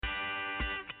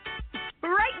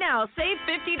Right now, save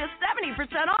 50 to 70%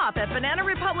 off at Banana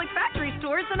Republic factory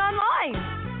stores and online.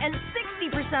 And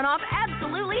 60% off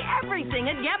absolutely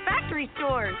everything at Gap factory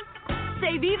stores.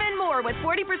 Save even more with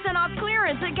 40% off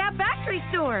clearance at Gap factory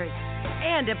stores.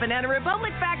 And at Banana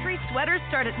Republic factory, sweaters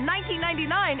start at $19.99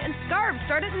 and scarves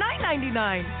start at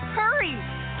 $9.99. Hurry!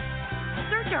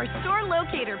 Search our store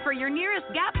locator for your nearest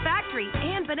Gap factory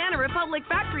and Banana Republic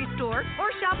factory store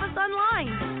or shop us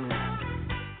online.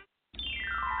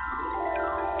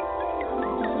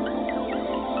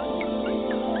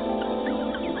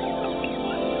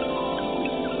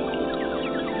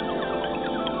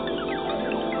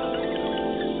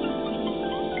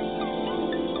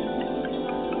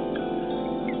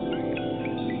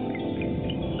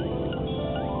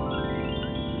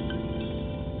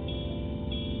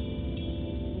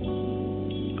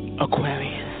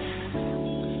 Aquarius,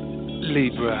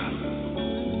 Libra,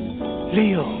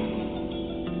 Leo,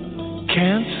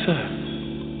 Cancer,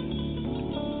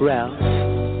 Ralph,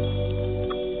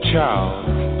 Charles,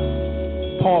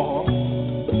 Paul,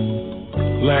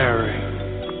 Larry.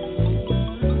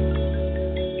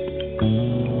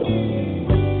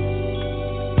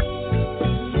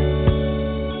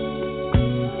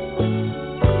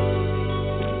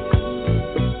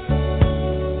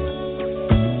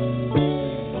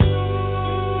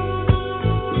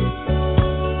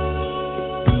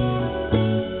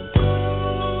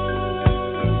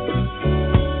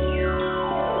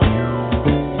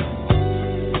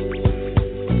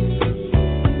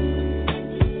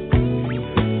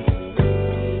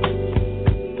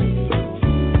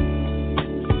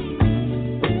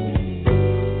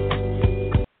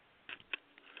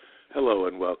 Hello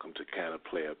and welcome to Can a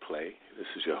Player Play? This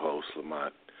is your host,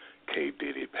 Lamont K.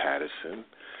 Diddy Patterson,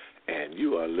 and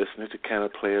you are listening to Can a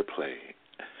Player Play?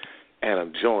 And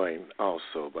I'm joined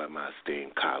also by my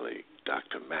esteemed colleague,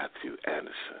 Dr. Matthew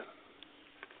Anderson.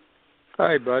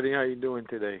 Hi, buddy. How you doing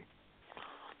today?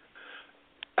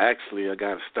 Actually, I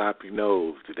got a stoppy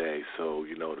nose today, so,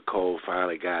 the cold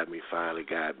finally got me,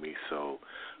 so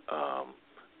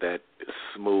that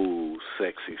smooth,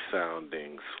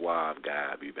 sexy-sounding, suave guy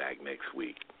will be back next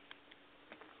week.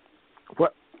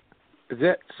 What? Is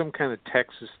that some kind of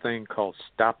Texas thing called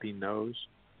stoppy nose?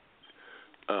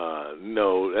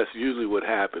 No, that's usually what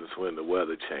happens when the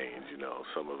weather changes,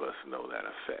 Some of us know that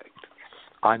effect.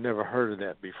 I never heard of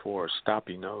that before,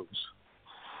 stoppy nose.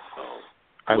 Oh,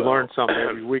 I learn something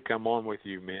every week I'm on with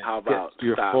you, man. How about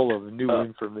You're stopped, full of new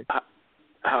information.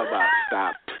 How about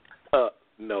stopped up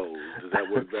nose? Does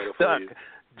that work better for you?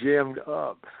 Jammed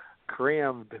up,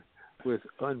 crammed with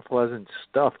unpleasant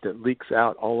stuff that leaks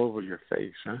out all over your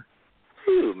face, huh?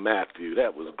 Ooh, Matthew,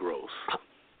 that was gross.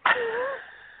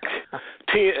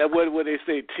 What they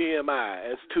say, TMI.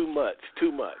 That's too much.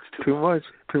 Too much.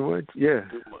 Yeah.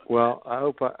 Too much. Well, I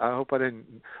hope I didn't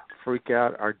freak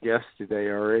out our guests today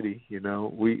already.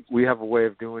 We have a way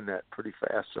of doing that pretty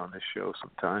fast on this show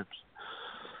sometimes.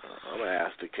 I'm gonna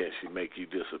ask her, can she make you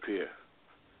disappear?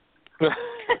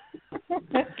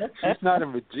 She's not a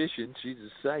magician. She's a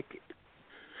psychic.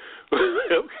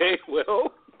 Okay.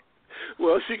 Well,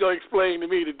 she gonna explain to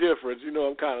me the difference.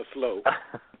 I'm kind of slow.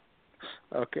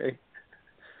 Okay.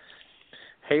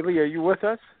 Haley, are you with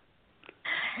us?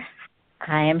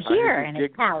 I am here, and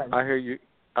it's Halley. I hear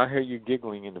you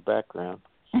giggling in the background.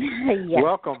 Yes.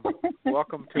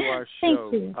 Welcome to our show.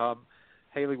 Thank you.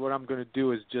 Haley, what I'm going to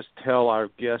do is just tell our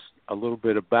guests a little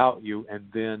bit about you, and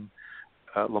then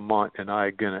Lamont and I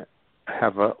are going to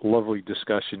have a lovely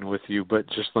discussion with you. But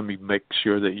just let me make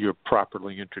sure that you're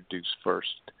properly introduced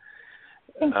first.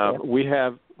 Thank you. We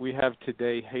have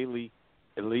today Haley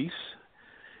Elise.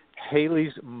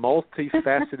 Haley's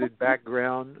multifaceted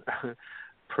background,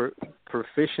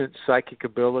 proficient psychic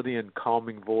ability, and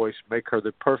calming voice make her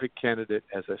the perfect candidate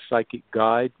as a psychic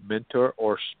guide, mentor,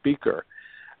 or speaker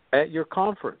at your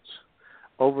conference.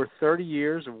 Over 30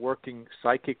 years of working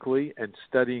psychically and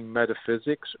studying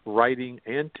metaphysics, writing,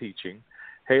 and teaching,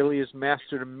 Haley has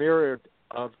mastered a myriad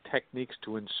of techniques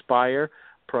to inspire,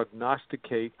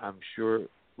 prognosticate, I'm sure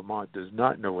Lamont does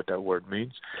not know what that word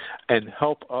means, and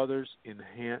help others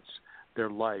enhance their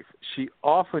life. She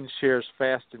often shares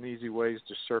fast and easy ways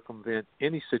to circumvent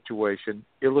any situation,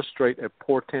 illustrate a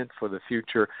portent for the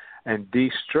future, and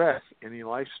de-stress any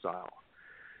lifestyle.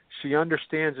 She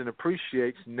understands and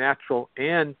appreciates natural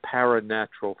and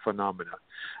paranatural phenomena,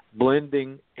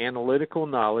 blending analytical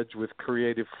knowledge with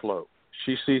creative flow.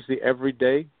 She sees the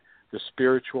everyday, the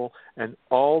spiritual, and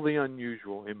all the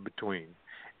unusual in between.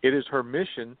 It is her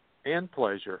mission and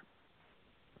pleasure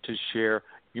to share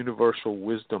universal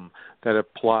wisdom that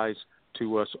applies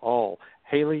to us all.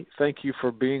 Halley, thank you for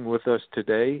being with us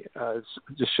today.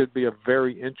 This should be a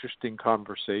very interesting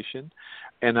conversation.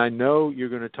 And I know you're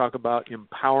going to talk about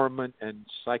empowerment and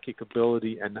psychic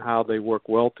ability and how they work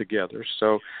well together.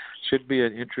 So it should be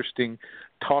an interesting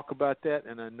talk about that.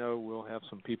 And I know we'll have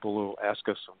some people who will ask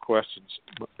us some questions.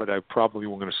 But I probably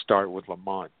want to start with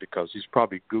Lamont because he's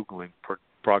probably Googling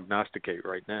prognosticate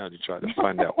right now to try to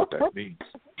find out what that means.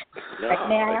 No,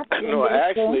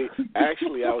 actually,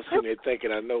 I was sitting there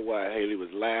thinking, I know why Halley was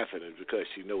laughing, is because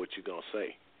she know what you're gonna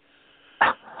say.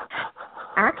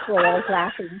 Actually, I was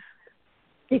laughing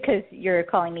because you're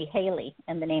calling me Halley,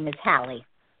 and the name is Halley.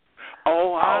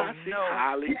 Oh, I see, no.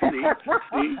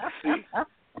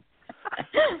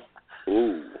 See.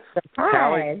 Ooh.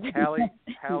 Surprise.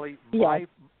 Haley, Yes.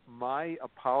 my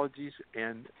apologies,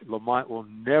 and Lamont will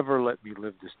never let me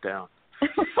live this down.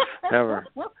 Never.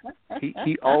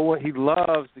 He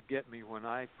loves to get me when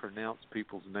I pronounce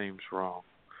people's names wrong.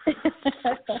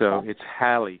 So it's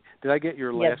Halley. Did I get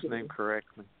your last name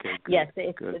correctly? Okay, good. Yes,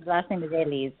 good. His last name is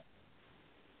Elise.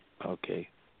 Okay,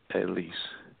 Elise.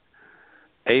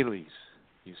 Elise,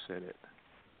 you said it.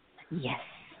 Yes.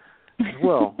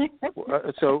 Well,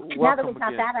 so welcome now that we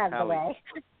got again, that out of the Halley.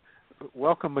 way.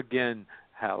 Welcome again,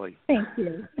 Halley. Thank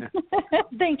you.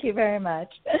 Thank you very much.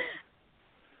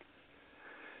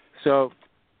 So,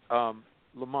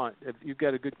 Lamont, have you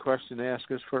got a good question to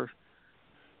ask us first?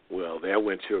 Well, there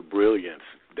went your brilliance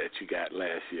that you got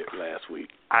last week.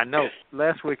 I know.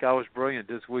 Last week I was brilliant.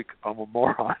 This week I'm a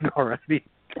moron already.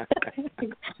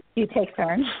 You take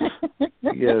turns.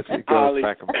 Yes, it goes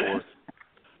back and forth.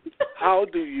 How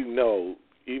do you know?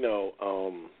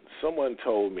 Someone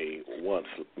told me once,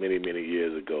 many, many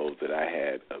years ago, that I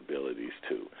had abilities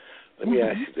too. Let me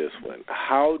ask you this one.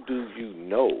 How do you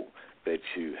know that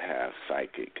you have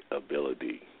psychic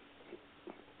ability?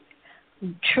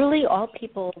 Truly, all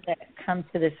people that come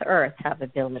to this earth have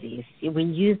abilities. We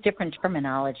use different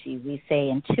terminology. We say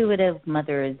intuitive,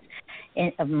 mother's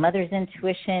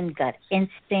intuition, gut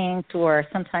instinct, or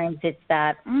sometimes it's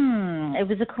that, it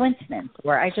was a coincidence,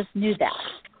 or I just knew that.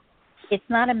 It's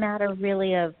not a matter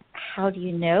really of how do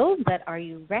you know, but are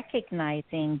you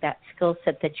recognizing that skill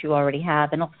set that you already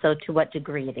have, and also to what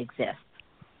degree it exists.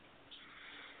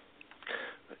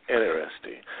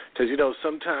 Interesting. Because,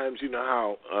 sometimes,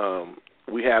 how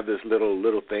we have this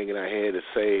little thing in our head to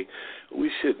say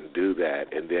we shouldn't do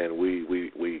that, and then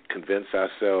we convince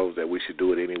ourselves that we should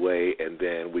do it anyway, and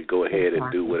then we go ahead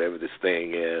and do whatever this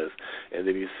thing is, and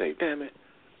then you say, damn it,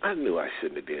 I knew I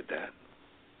shouldn't have did that.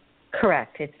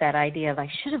 Correct. It's that idea of I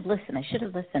should have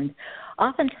listened.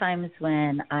 Oftentimes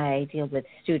when I deal with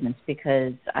students,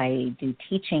 because I do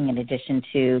teaching in addition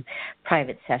to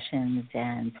private sessions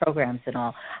and programs and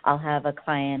all, I'll have a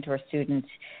client or a student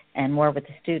and more with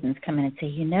the students come in and say,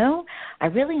 I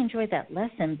really enjoyed that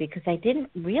lesson because I didn't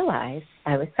realize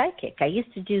I was psychic. I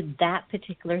used to do that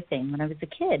particular thing when I was a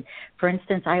kid. For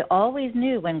instance, I always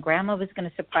knew when Grandma was going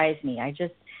to surprise me. I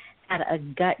just had a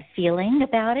gut feeling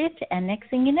about it, and next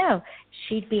thing you know,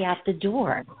 she'd be at the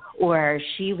door or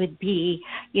she would be,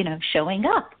 showing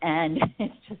up, and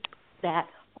it's just that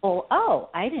whole,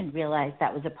 I didn't realize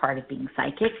that was a part of being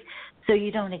psychic, so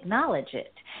you don't acknowledge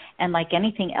it. And like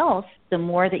anything else, the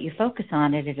more that you focus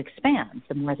on it, it expands.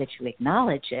 The more that you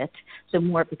acknowledge it, the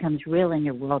more it becomes real in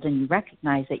your world, and you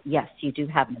recognize that, yes, you do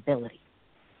have an ability.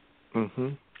 Mm-hmm.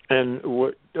 And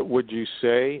what would you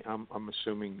say, I'm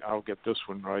assuming I'll get this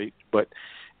one right, but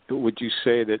would you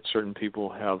say that certain people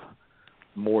have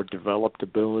more developed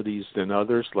abilities than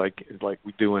others, like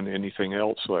we do in anything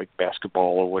else, like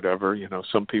basketball or whatever?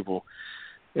 Some people,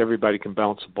 everybody can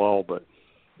bounce a ball, but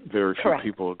very few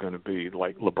people are going to be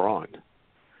like LeBron.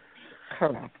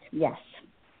 Correct, yes.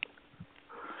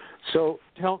 So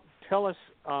tell us,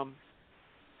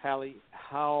 Halley,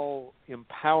 how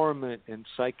empowerment and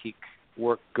psychic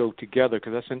work go together,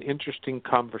 because that's an interesting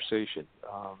conversation,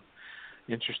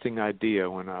 interesting idea.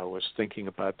 When I was thinking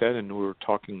about that and we were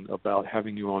talking about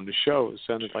having you on the show, it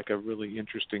sounded like a really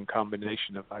interesting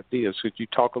combination of ideas. Could you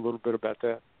talk a little bit about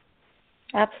that?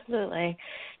 Absolutely.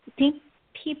 I think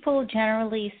people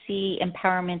generally see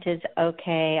empowerment as,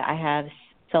 okay, I have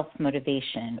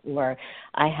self-motivation, or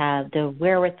I have the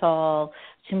wherewithal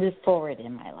to move forward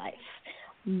in my life.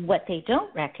 What they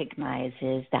don't recognize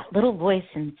is that little voice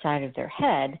inside of their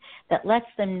head that lets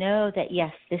them know that,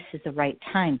 yes, this is the right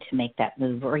time to make that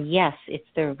move, or yes, it's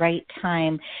the right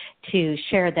time to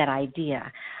share that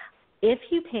idea. If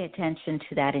you pay attention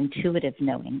to that intuitive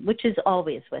knowing, which is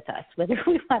always with us, whether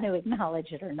we want to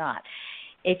acknowledge it or not,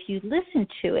 if you listen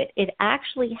to it, it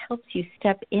actually helps you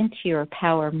step into your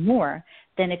power more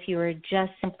than if you were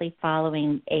just simply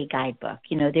following a guidebook.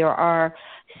 There are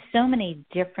so many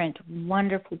different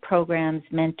wonderful programs,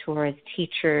 mentors,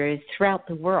 teachers throughout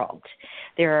the world.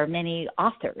 There are many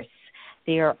authors.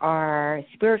 There are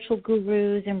spiritual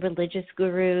gurus and religious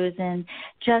gurus and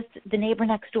just the neighbor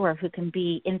next door who can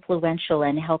be influential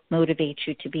and help motivate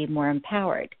you to be more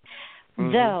empowered.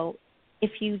 Mm-hmm. Though,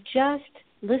 if you just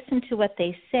listen to what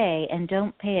they say and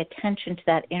don't pay attention to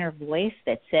that inner voice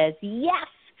that says, yes,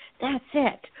 that's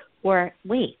it, or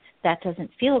wait, that doesn't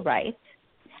feel right,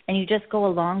 and you just go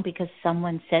along because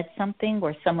someone said something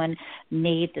or someone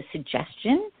made the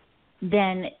suggestion,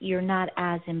 then you're not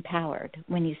as empowered.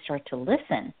 When you start to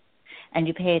listen and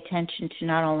you pay attention to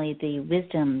not only the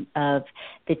wisdom of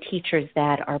the teachers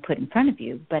that are put in front of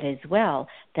you, but as well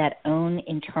that own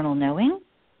internal knowing,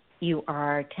 you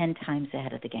are 10 times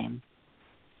ahead of the game.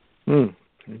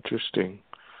 Interesting.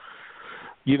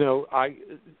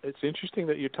 It's interesting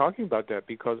that you're talking about that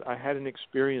because I had an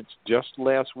experience just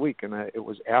last week, and it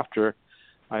was after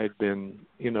I had been,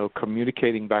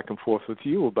 communicating back and forth with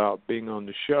you about being on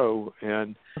the show,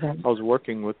 and I was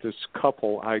working with this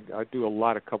couple. I do a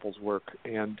lot of couples work,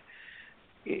 and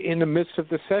in the midst of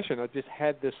the session, I just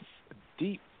had this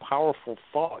deep, powerful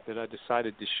thought that I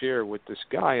decided to share with this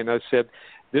guy, and I said,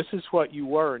 this is what you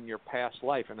were in your past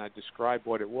life, and I described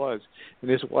what it was,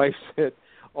 and his wife said,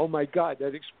 oh, my God,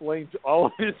 that explains all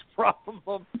of his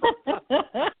problems.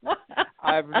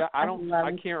 I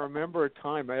can't remember a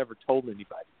time I ever told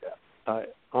anybody that,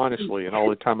 honestly, and all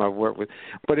the time I've worked with.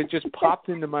 But it just popped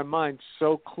into my mind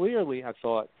so clearly, I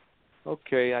thought,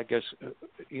 okay, I guess,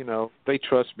 they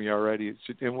trust me already.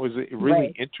 It was a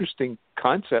really interesting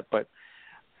concept, but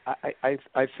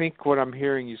I think what I'm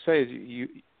hearing you say is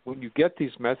when you get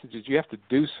these messages, you have to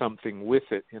do something with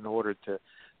it in order to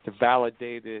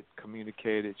validate it,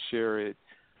 communicate it, share it,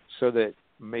 so that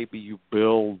maybe you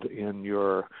build in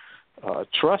your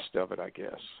trust of it, I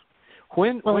guess.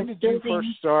 When did you first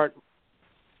start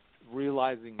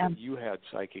realizing that you had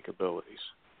psychic abilities?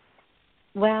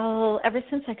 Well, ever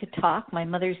since I could talk, my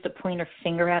mother used to point her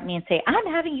finger at me and say, I'm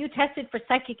having you tested for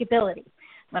psychic ability.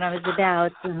 When I was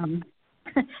about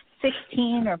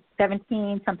 16 or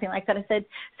 17, something like that. I said,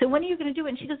 so when are you going to do it?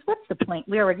 And she goes, what's the point?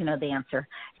 We already know the answer.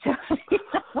 So,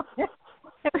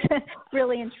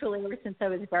 really and truly, ever since I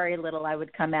was very little, I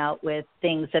would come out with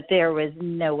things that there was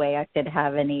no way I could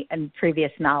have any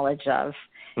previous knowledge of.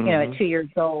 Mm-hmm. At 2 years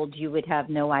old, you would have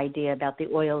no idea about the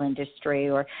oil industry.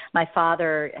 Or my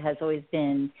father has always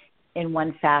been in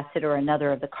one facet or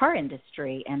another of the car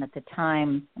industry. And at the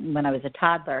time when I was a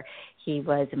toddler, he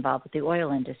was involved with the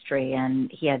oil industry. And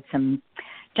he had some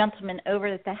gentlemen over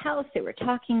at the house. They were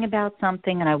talking about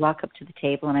something. And I walk up to the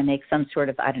table and I make some sort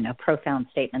of, profound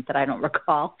statement that I don't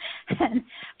recall. And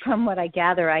from what I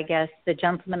gather, I guess the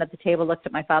gentleman at the table looked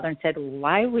at my father and said,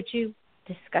 why would you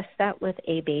discuss that with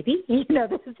a baby?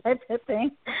 This type of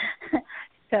thing.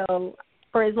 So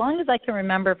for as long as I can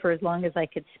remember, for as long as I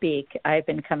could speak, I've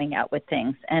been coming out with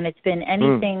things. And it's been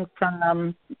anything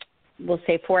from, we'll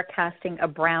say, forecasting a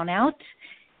brownout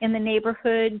in the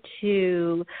neighborhood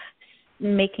to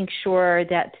making sure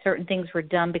that certain things were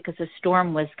done because a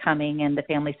storm was coming and the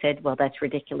family said, well, that's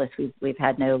ridiculous. We've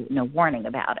had no warning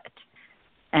about it.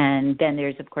 And then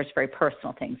there's, of course, very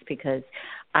personal things because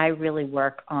I really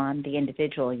work on the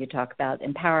individual. You talk about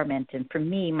empowerment. And for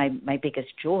me, my biggest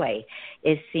joy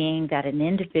is seeing that an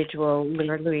individual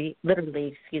literally,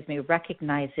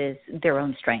 recognizes their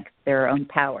own strength, their own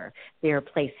power, their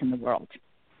place in the world.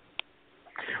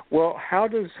 Well, how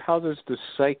does the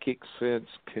psychic sense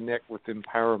connect with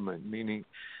empowerment? Meaning,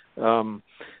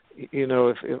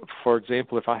 if, for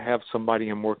example, if I have somebody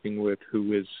I'm working with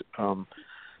who is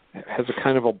has a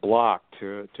kind of a block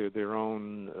to their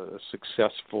own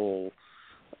successful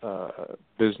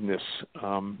business,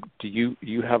 do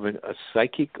you have a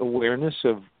psychic awareness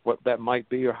of what that might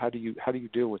be, or how do you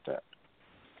deal with that?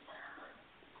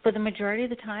 For the majority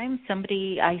of the time,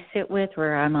 somebody I sit with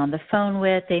or I'm on the phone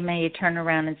with, they may turn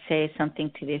around and say something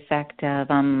to the effect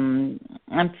of, I'm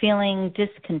feeling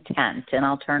discontent. And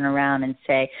I'll turn around and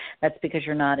say, that's because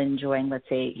you're not enjoying, let's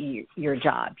say, your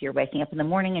job. You're waking up in the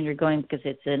morning and you're going because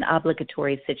it's an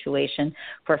obligatory situation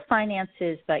for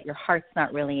finances, but your heart's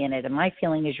not really in it. And my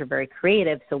feeling is you're very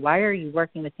creative, so why are you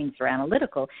working with things that are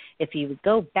analytical? If you would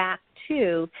go back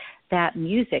to that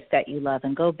music that you love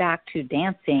and go back to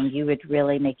dancing, you would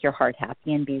really make your heart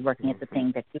happy and be working at the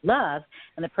thing that you love.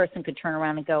 And the person could turn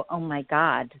around and go, oh, my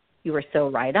God, you were so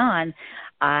right on.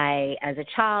 I, as a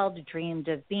child, dreamed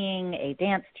of being a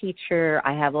dance teacher.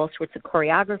 I have all sorts of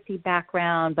choreography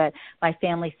background, but my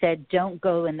family said, don't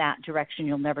go in that direction.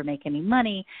 You'll never make any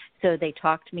money. So they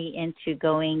talked me into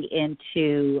going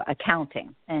into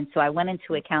accounting. And so I went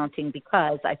into accounting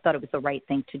because I thought it was the right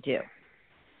thing to do.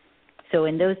 So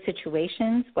in those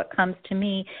situations, what comes to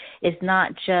me is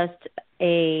not just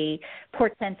a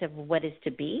portent of what is to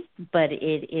be, but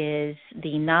it is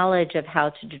the knowledge of how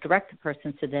to direct the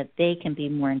person so that they can be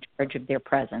more in charge of their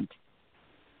present.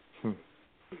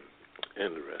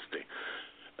 Interesting.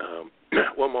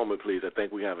 One moment, please. I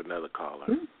think we have another caller.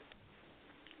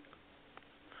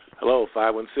 Hello,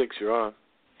 516, you're on.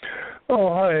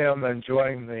 Oh, hi. I'm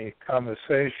enjoying the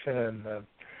conversation, and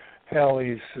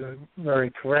Halley's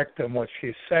very correct in what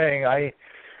she's saying. I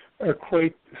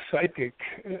equate psychic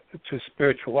to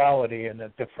spirituality in a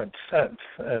different sense,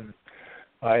 and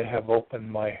I have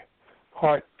opened my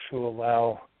heart to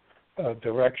allow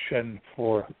direction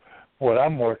for what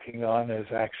I'm working on is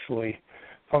actually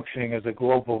functioning as a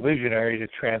global visionary to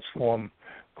transform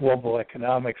global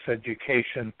economics,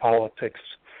 education, politics,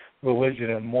 religion,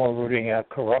 and more, rooting out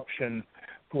corruption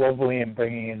globally and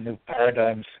bringing in new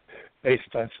paradigms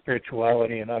based on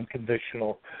spirituality and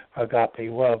unconditional agape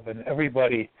love. And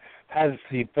everybody has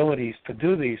the abilities to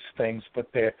do these things, but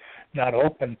they're not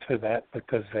open to that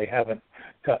because they haven't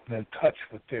gotten in touch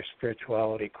with their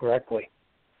spirituality correctly.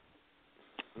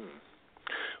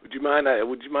 Would you mind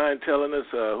telling us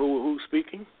who's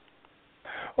speaking?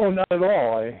 Oh, not at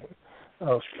all.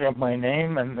 I'll share my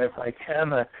name, and if I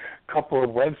can, a couple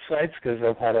of websites, because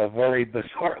I've had a very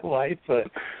bizarre life,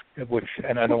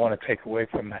 and I don't want to take away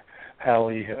from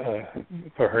Halley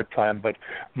for her time, but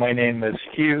my name is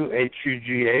Hugh,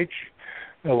 H-U-G-H.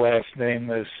 The last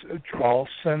name is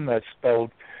Traulsen. That's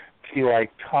spelled T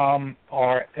like Tom,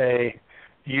 R-A-U-L-S-E-N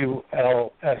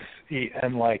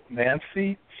like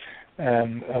Nancy.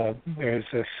 And there's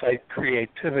a site,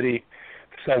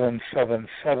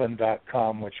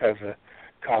 creativity777.com, which has a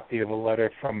copy of a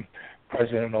letter from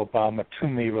President Obama to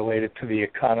me related to the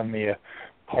economy, a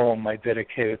poem I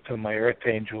dedicated to my Earth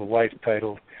Angel wife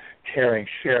titled Caring,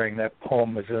 Sharing. That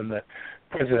poem is in the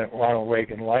President Ronald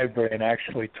Reagan Library, and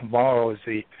actually tomorrow is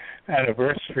the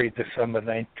anniversary, December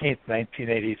 19th,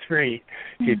 1983.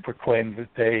 He proclaimed the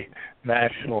day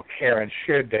National Care and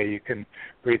Share Day. You can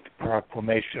read the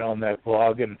proclamation on that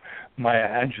blog, and Maya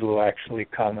Angelou actually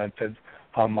commented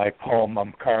on my poem.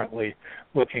 I'm currently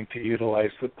looking to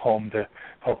utilize the poem to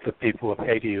help the people of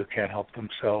Haiti who can't help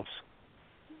themselves.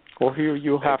 Well, here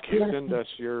you'll have to send us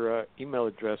your email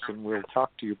address, and we'll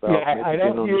talk to you about it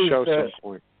on the show at some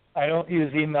point. I don't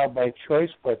use email by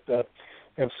choice, but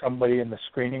if somebody in the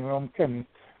screening room can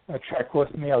check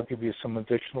with me, I'll give you some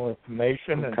additional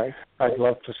information. Okay. And I'd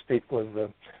love to speak with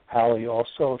Halley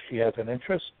also if she has an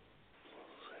interest.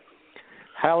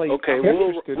 Halley, okay,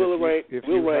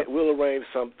 we'll arrange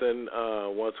something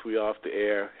once we're off the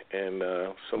air, and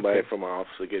somebody from our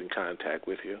office will get in contact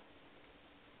with you.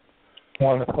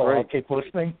 Wonderful. Great. I'll keep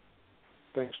listening.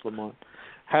 Thanks, Lamont.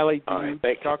 Halley, do you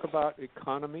talk you. about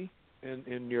economy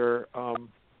in your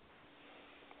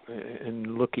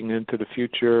in looking into the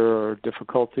future or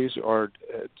difficulties, or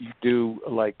do you do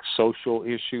like social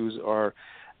issues, or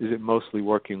is it mostly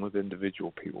working with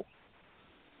individual people?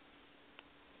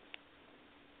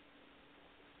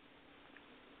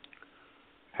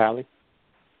 Halley?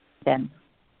 Then,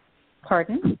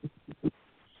 pardon?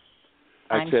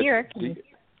 I'm here.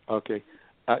 Okay.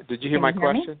 Did you hear my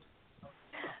question?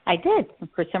 I did.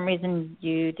 For some reason,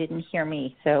 you didn't hear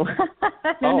me, so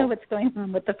I don't know what's going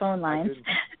on with the phone lines.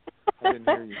 I didn't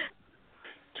hear you.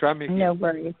 Try me again. No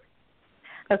worries.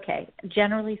 Okay.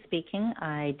 Generally speaking,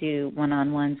 I do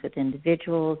one-on-ones with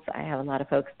individuals. I have a lot of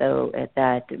folks, though,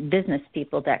 that business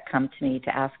people that come to me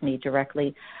to ask me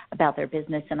directly about their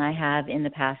business, and I have in the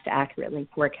past accurately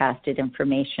forecasted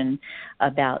information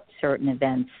about certain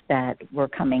events that were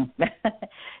coming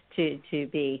to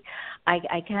be.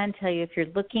 I can tell you, if you're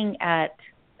looking at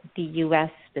the U.S.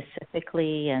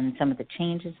 specifically and some of the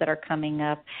changes that are coming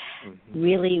up,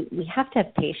 really we have to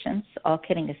have patience, all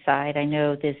kidding aside. I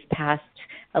know this past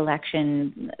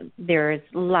election, there's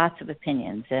lots of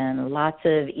opinions and lots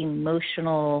of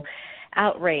emotional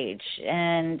outrage,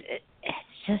 and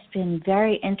it's just been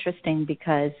very interesting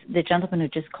because the gentleman who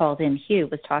just called in, Hugh,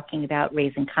 was talking about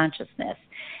raising consciousness.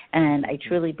 And I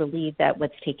truly believe that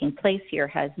what's taking place here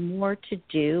has more to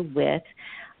do with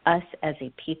us as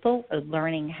a people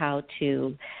learning how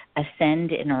to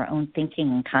ascend in our own thinking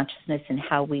and consciousness and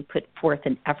how we put forth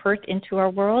an effort into our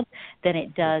world than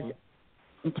it does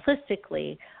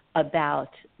simplistically about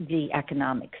the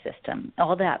economic system.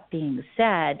 All that being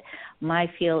said, my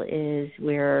feel is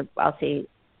we're, I'll say,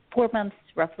 4 months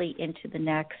roughly into the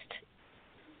next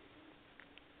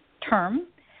term.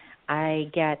 I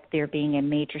get there being a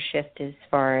major shift as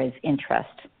far as interest.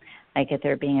 I get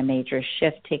there being a major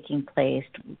shift taking place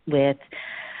with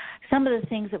some of the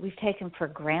things that we've taken for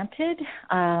granted.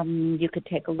 You could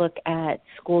take a look at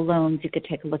school loans. You could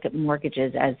take a look at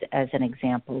mortgages as an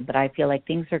example. But I feel like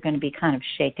things are going to be kind of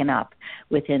shaken up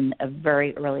within a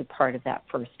very early part of that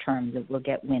first term that we'll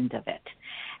get wind of it.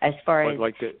 As far as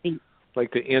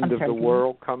like the end of the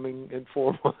world coming in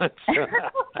 4 months. No,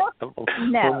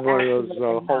 from one of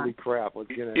those holy crap.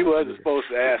 You wasn't supposed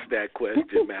to ask that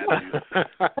question, Matthew.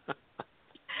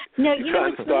 No, you're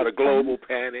trying to start a global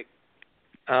panic.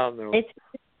 Oh no.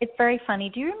 It's very funny.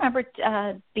 Do you remember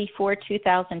before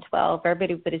 2012,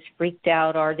 everybody was freaked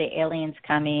out. Are the aliens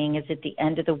coming? Is it the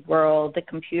end of the world? The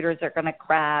computers are going to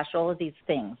crash. All of these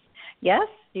things. Yes,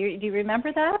 do you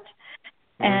remember that?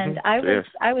 And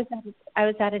I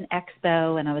was at an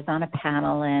expo, and I was on a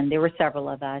panel, and there were several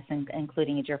of us,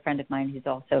 including a dear friend of mine who's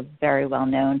also very well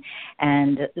known,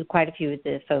 and quite a few of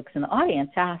the folks in the audience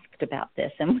asked about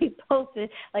this, and we both,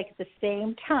 like at the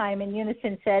same time, in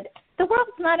unison said, the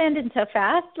world's not ending so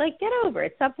fast. Like, get over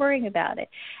it. Stop worrying about it.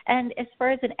 And as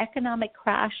far as an economic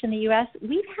crash in the U.S.,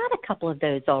 we've had a couple of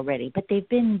those already, but they've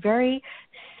been very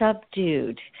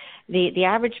subdued. The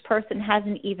average person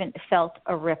hasn't even felt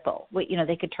a ripple.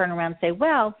 They could turn around and say,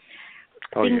 well,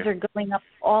 things are going up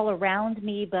all around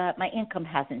me, but my income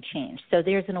hasn't changed. So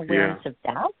there's an awareness of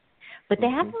that. But they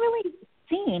haven't really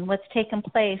seen what's taken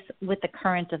place with the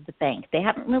current of the bank. They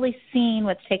haven't really seen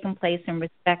what's taken place in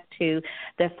respect to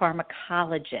the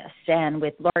pharmacologists and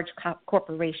with large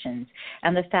corporations,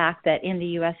 and the fact that in the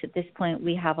U.S. at this point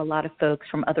we have a lot of folks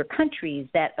from other countries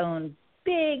that own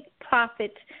big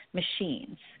profit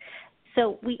machines.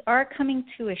 So we are coming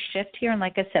to a shift here, and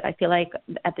like I said, I feel like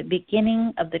at the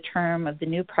beginning of the term of the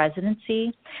new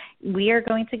presidency, we are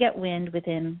going to get wind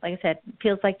within, like I said,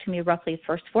 feels like to me roughly the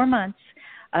first 4 months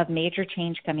of major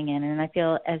change coming in, and I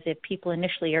feel as if people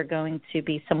initially are going to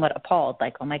be somewhat appalled,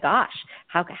 like, oh my gosh,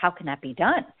 how can that be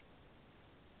done?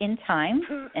 In time,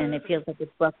 and it feels like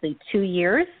it's roughly 2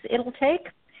 years it'll take,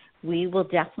 we will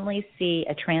definitely see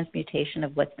a transmutation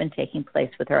of what's been taking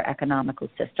place with our economical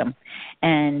system.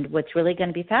 And what's really going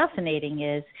to be fascinating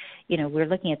is, we're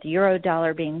looking at the euro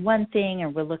dollar being one thing,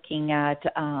 and we're looking at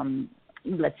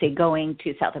let's say going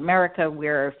to South America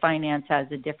where finance has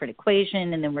a different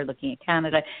equation, and then we're looking at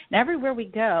Canada. And everywhere we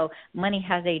go, money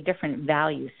has a different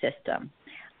value system.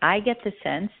 I get the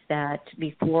sense that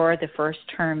before the first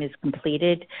term is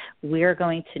completed, we're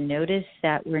going to notice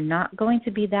that we're not going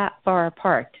to be that far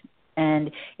apart.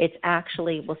 And it's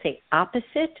actually, we'll say,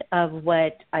 opposite of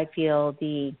what I feel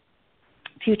the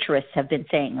futurists have been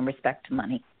saying in respect to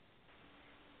money.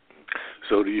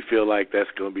 So do you feel like that's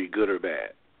going to be good or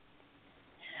bad?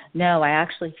 No, I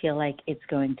actually feel like it's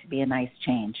going to be a nice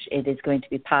change. It is going to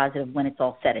be positive when it's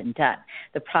all said and done.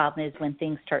 The problem is when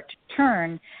things start to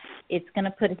turn, it's going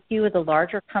to put a few of the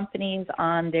larger companies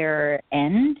on their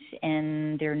end,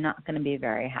 and they're not going to be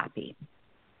very happy.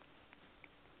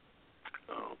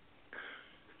 Oh.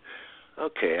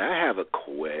 Okay, I have a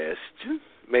question,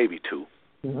 maybe two.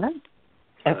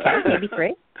 Okay, maybe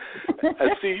three. I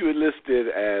see you listed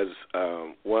as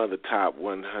one of the top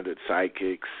 100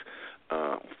 psychics.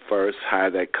 First, how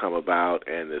did that come about?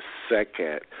 And the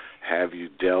second, have you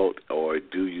dealt or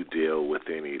do you deal with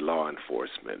any law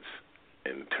enforcement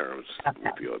in terms of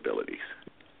your abilities?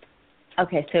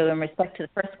 Okay, so in respect to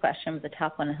the first question, the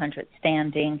top 100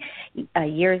 standing,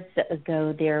 years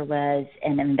ago there was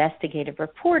an investigative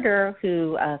reporter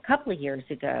who a couple of years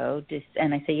ago,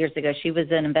 and I say years ago, she was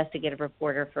an investigative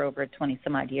reporter for over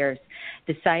 20-some-odd years,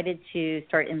 decided to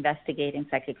start investigating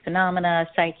psychic phenomena,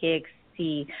 psychics,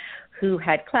 see who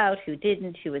had clout, who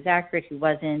didn't, who was accurate, who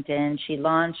wasn't, and she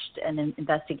launched an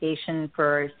investigation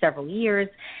for several years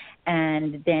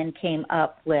and then came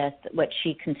up with what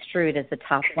she construed as the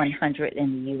top 100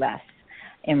 in the U.S.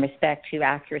 in respect to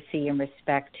accuracy, in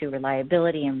respect to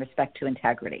reliability, in respect to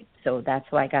integrity. So that's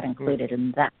why I got included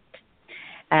in that.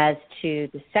 As to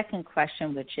the second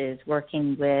question, which is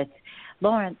working with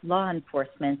law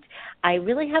enforcement, I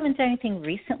really haven't done anything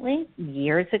recently.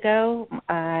 Years ago,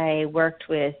 I worked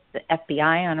with the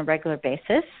FBI on a regular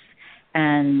basis,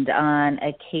 and on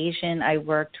occasion I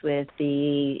worked with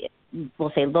the,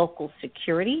 we'll say, local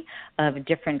security of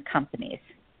different companies.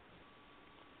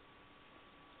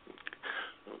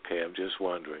 Okay, I'm just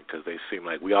wondering, because they seem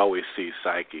like we always see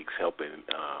psychics helping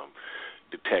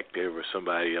detect there was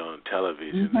somebody on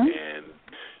television, and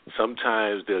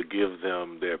sometimes they'll give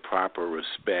them their proper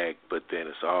respect, but then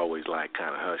it's always like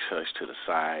kind of hush-hush to the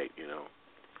side, you know.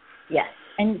 Yes,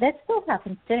 and that still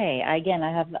happens today. Again,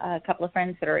 I have a couple of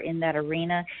friends that are in that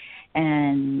arena,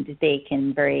 and they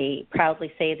can very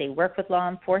proudly say they work with law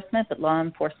enforcement, but law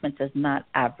enforcement does not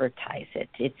advertise it.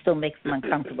 It still makes them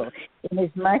uncomfortable. In as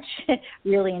much,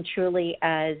 really and truly,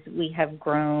 as we have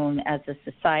grown as a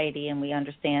society and we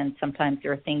understand sometimes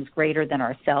there are things greater than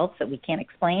ourselves that we can't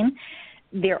explain,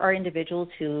 there are individuals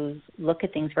who look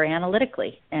at things very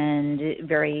analytically and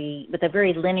with a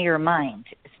very linear mind.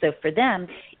 So for them,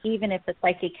 even if the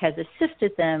psychic has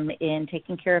assisted them in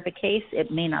taking care of a case,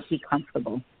 it may not be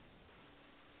comfortable.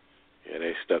 Yeah,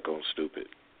 they stuck on stupid.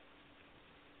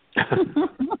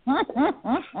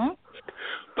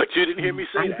 But you didn't hear me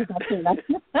say that.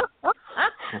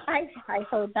 I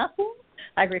heard nothing.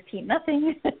 I repeat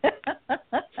nothing.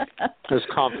 It's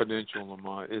confidential,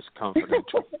 Lamont. It's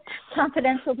confidential.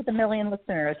 Confidential with a million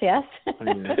listeners, yes?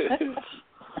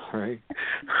 Right.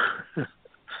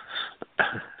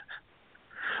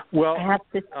 Well, I have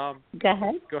to, go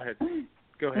ahead. Go ahead.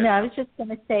 Go ahead. No, I was just going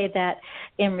to say that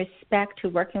in respect to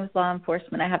working with law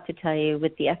enforcement, I have to tell you,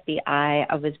 with the FBI,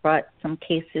 I was brought some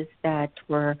cases that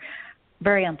were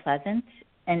very unpleasant.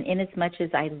 And in as much as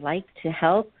I like to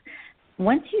help,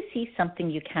 once you see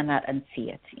something, you cannot unsee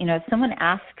it. You know, if someone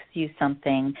asks you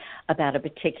something about a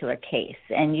particular case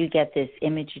and you get this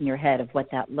image in your head of what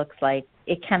that looks like,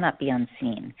 it cannot be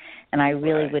unseen. And I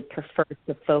really would prefer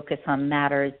to focus on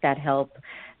matters that help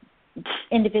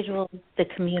individuals, the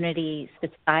community,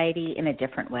 society in a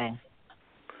different way.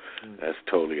 That's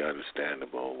totally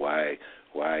understandable. Why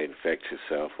infect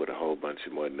yourself with a whole bunch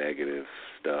of more negative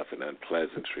stuff and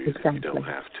unpleasantries if you don't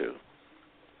have to?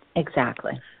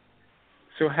 Exactly.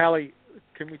 So, Halley,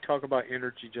 can we talk about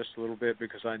energy just a little bit?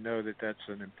 Because I know that that's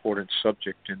an important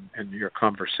subject in your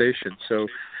conversation. So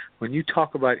when you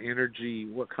talk about energy,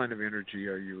 what kind of energy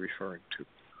are you referring to?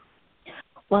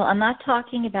 Well, I'm not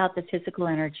talking about the physical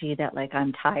energy that, like,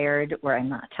 I'm tired or I'm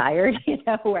not tired,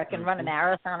 or I can run a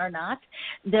marathon or not,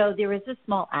 though there is a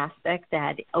small aspect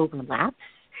that overlaps.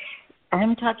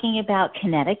 I'm talking about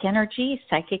kinetic energy,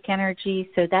 psychic energy.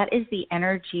 So that is the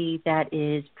energy that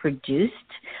is produced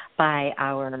by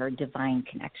our divine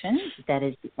connection. That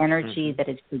is the energy that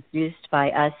is produced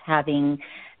by us having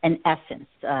an essence,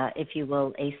 if you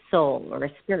will, a soul or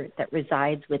a spirit that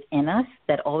resides within us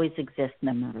that always exists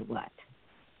no matter what.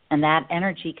 And that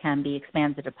energy can be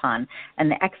expanded upon. And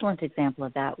the excellent example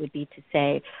of that would be to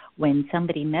say when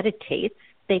somebody meditates,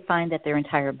 they find that their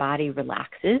entire body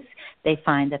relaxes. They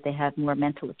find that they have more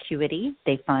mental acuity.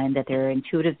 They find that their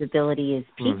intuitive ability is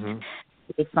peaked.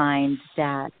 They find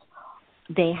that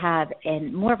they have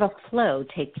more of a flow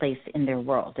take place in their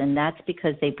world. And that's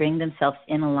because they bring themselves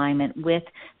in alignment with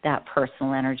that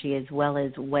personal energy as well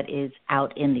as what is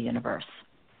out in the universe.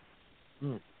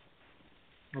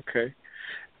 Okay.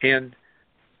 And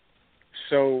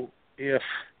so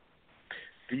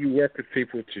do you work with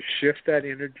people to shift that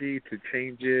energy, to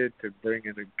change it, to bring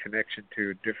in a connection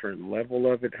to a different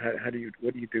level of it?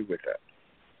 What do you do with that?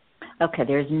 Okay,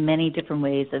 there's many different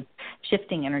ways of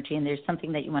shifting energy, and there's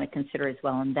something that you want to consider as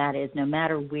well, and that is no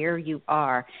matter where you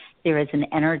are, there is an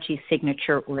energy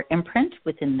signature or imprint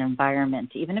within the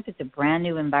environment. Even if it's a brand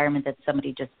new environment that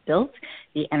somebody just built,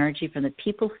 the energy from the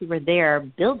people who were there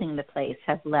building the place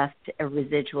has left a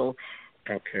residual,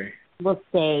 we'll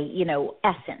say,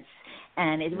 essence.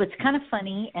 And what's kind of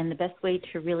funny, and the best way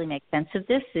to really make sense of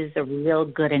this is a real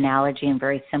good analogy and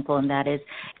very simple, and that is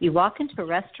you walk into a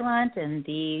restaurant and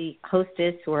the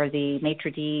hostess or the maitre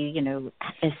d',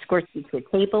 escorts you to a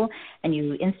table, and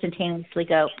you instantaneously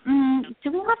go,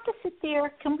 do we have to sit there?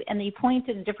 And then you point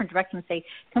in a different direction and say,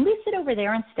 can we sit over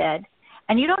there instead?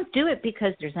 And you don't do it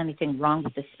because there's anything wrong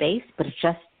with the space, but it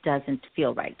just doesn't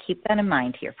feel right. Keep that in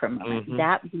mind here for a moment.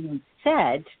 That being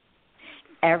said,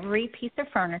 every piece of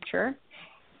furniture,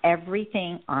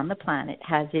 everything on the planet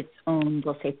has its own,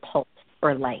 we'll say, pulse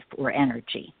or life or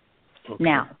energy. Okay.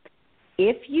 Now,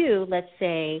 if you, let's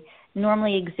say,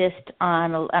 normally exist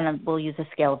we'll use a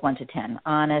scale of 1 to 10.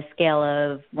 On a scale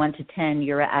of 1 to 10,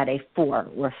 you're at a 4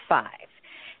 or 5.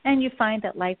 And you find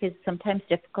that life is sometimes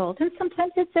difficult and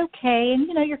sometimes it's okay. And,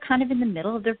 you're kind of in the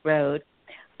middle of the road.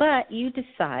 But you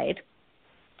decide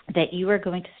that you are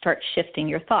going to start shifting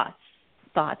your thoughts.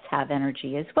 Thoughts have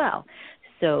energy as well.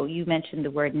 So you mentioned the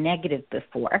word negative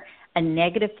before. A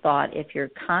negative thought, if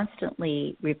you're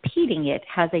constantly repeating it,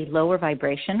 has a lower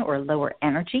vibration or lower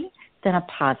energy than a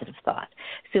positive thought.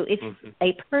 So if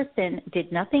a person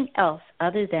did nothing else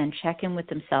other than check in with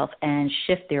themselves and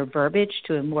shift their verbiage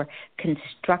to a more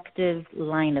constructive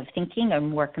line of thinking, a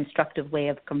more constructive way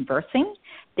of conversing,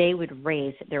 they would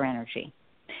raise their energy.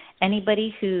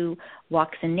 Anybody who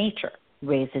walks in nature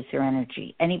raises their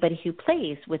energy. Anybody who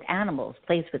plays with animals,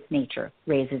 plays with nature,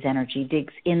 raises energy.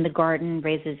 Digs in the garden,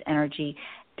 raises energy.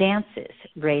 Dances,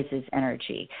 raises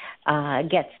energy.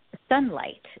 Gets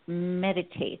sunlight,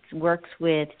 meditates, works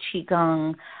with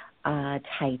Qigong,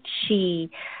 Tai Chi,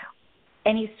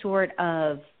 any sort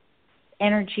of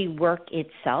energy work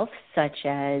itself, such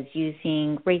as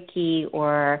using Reiki,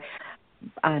 or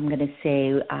I'm going to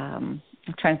say, I'm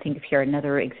trying to think of here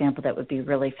another example that would be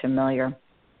really familiar.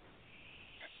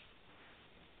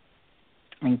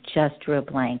 I just drew a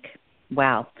blank.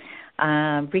 Wow.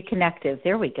 Reconnective.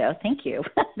 There we go. Thank you.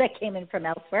 That came in from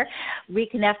elsewhere.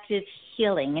 Reconnective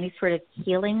healing, any sort of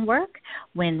healing work,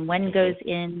 when one goes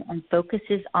in and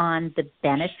focuses on the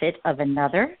benefit of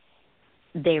another,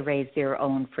 they raise their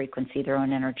own frequency, their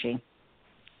own energy.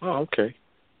 Oh, okay.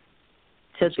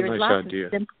 So That's there's a nice lots idea.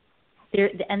 of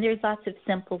there's lots of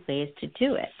simple ways to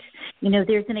do it. You know,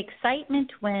 there's an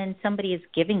excitement when somebody is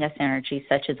giving us energy,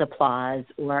 such as applause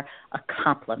or a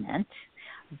compliment,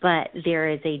 but there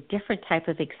is a different type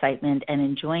of excitement and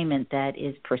enjoyment that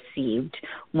is perceived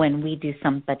when we do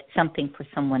something for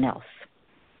someone else.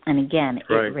 And again,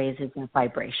 it raises the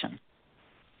vibration.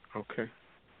 Okay.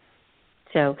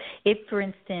 So if, for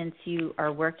instance, you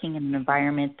are working in an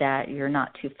environment that you're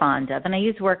not too fond of, and I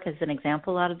use work as an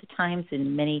example a lot of the times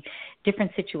in many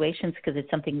different situations because it's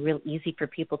something real easy for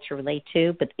people to relate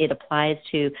to, but it applies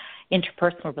to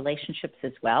interpersonal relationships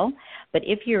as well. But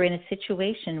if you're in a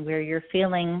situation where you're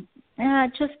feeling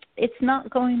it's not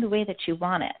going the way that you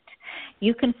want it,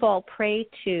 you can fall prey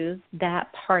to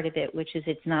that part of it, which is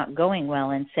it's not going well,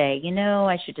 and say,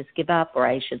 I should just give up, or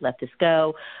I should let this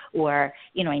go, or,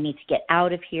 I need to get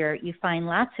out of here. You find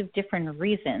lots of different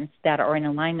reasons that are in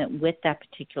alignment with that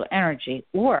particular energy.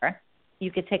 Or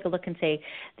you could take a look and say,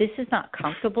 this is not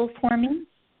comfortable for me.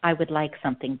 I would like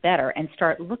something better, and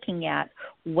start looking at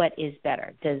what is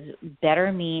better. Does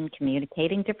better mean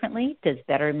communicating differently? Does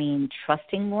better mean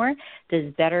trusting more?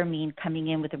 Does better mean coming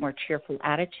in with a more cheerful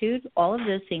attitude? All of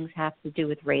those things have to do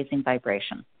with raising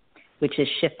vibration, which is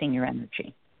shifting your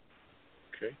energy.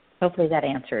 Okay. Hopefully that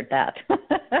answered that.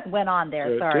 Went on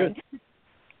there, sorry. Good.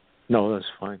 No, that's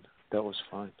fine. That was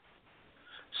fine.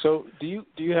 So do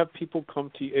you have people come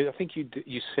to you? I think you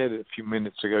said it a few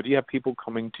minutes ago. Do you have people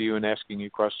coming to you and asking you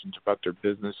questions about their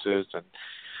businesses and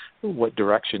what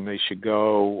direction they should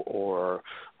go, or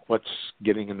what's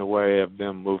getting in the way of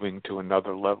them moving to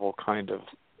another level kind of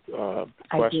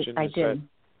question? I did.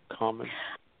 That common?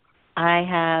 I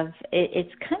have.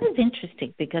 It's kind of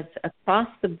interesting because across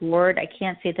the board, I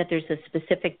can't say that there's a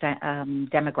specific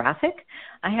demographic.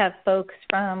 I have folks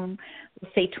from,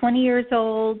 let's say, 20 years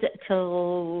old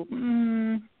till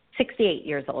 68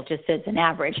 years old, just as an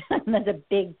average. There's a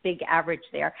big average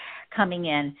there coming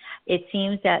in. It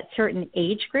seems that certain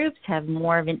age groups have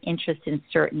more of an interest in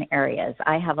certain areas.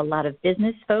 I have a lot of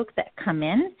business folk that come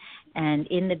in, and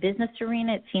in the business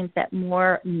arena, it seems that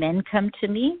more men come to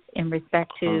me in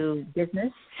respect to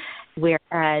business,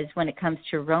 whereas when it comes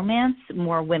to romance,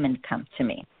 more women come to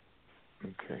me.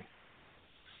 Okay.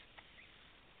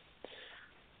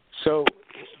 So,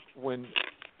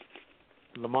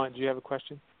 Lamont, do you have a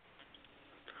question?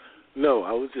 No,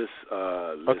 I was just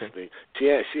listening.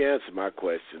 Okay. She answered my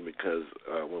question because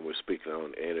when we're speaking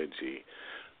on energy,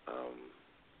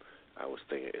 I was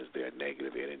thinking, is there a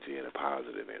negative energy and a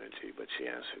positive energy? But she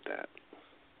answered that.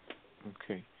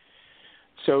 Okay.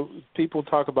 So people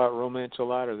talk about romance a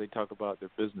lot, or they talk about their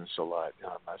business a lot.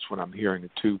 That's what I'm hearing,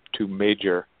 the two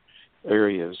major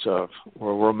areas of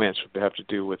where romance would have to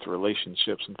do with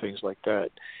relationships and things like that.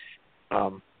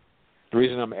 The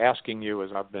reason I'm asking you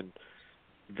is I've been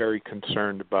very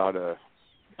concerned about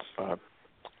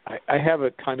I have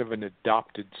a kind of an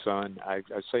adopted son. I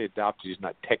say adopted, he's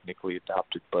not technically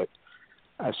adopted, but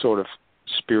I sort of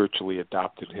spiritually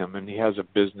adopted him, and he has a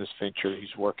business venture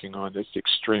he's working on that's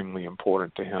extremely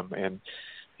important to him, and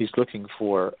he's looking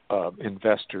for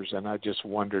investors, and I just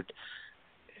wondered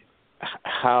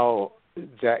how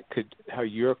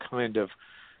your kind of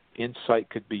insight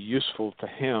could be useful to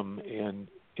him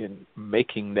in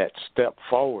making that step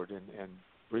forward and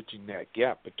bridging that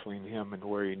gap between him and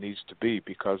where he needs to be,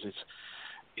 because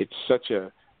it's such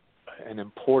an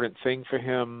important thing for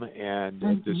him, and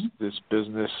this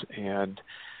business, and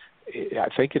I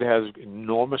think it has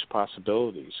enormous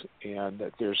possibilities, and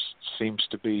that there seems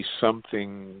to be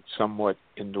something somewhat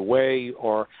in the way,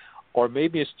 or or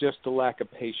maybe it's just a lack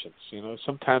of patience.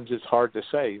 Sometimes it's hard to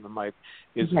say.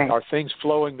 Are things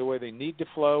flowing the way they need to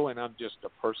flow, and I'm just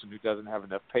a person who doesn't have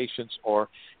enough patience, or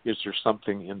is there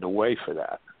something in the way for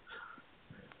that?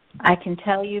 I can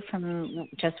tell you from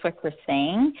just what we're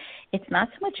saying, it's not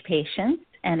so much patience,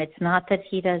 and it's not that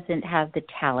he doesn't have the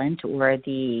talent or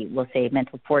the, we'll say,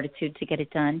 mental fortitude to get it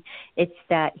done. It's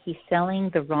that he's selling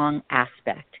the wrong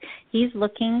aspect. He's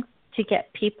looking to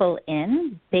get people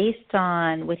in based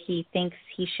on what he thinks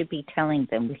he should be telling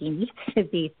them, what he needs to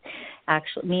be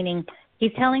actually, meaning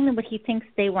he's telling them what he thinks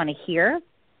they want to hear,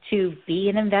 to be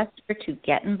an investor, to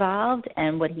get involved,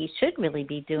 and what he should really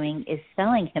be doing is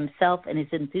selling himself and his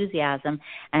enthusiasm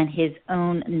and his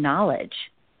own knowledge.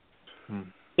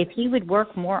 If he would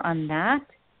work more on that,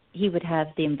 he would have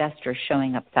the investors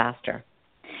showing up faster.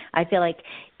 I feel like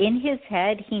in his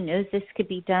head, he knows this could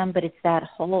be done, but it's that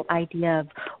whole idea of,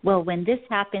 well, when this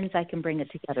happens, I can bring it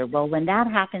together. Well, when that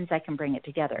happens, I can bring it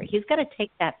together. He's got to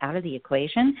take that out of the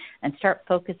equation and start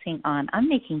focusing on, I'm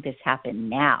making this happen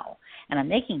now. And I'm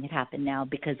making it happen now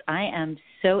because I am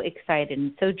so excited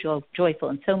and so joyful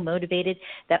and so motivated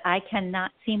that I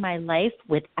cannot see my life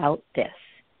without this.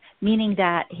 Meaning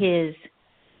that his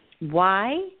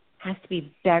why has to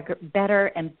be better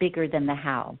and bigger than the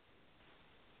how.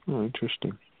 Oh,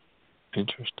 interesting.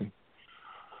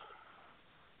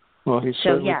 Well, he's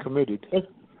certainly committed.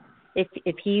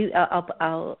 If he,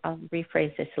 I'll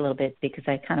rephrase this a little bit because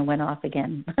I kind of went off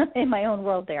again in my own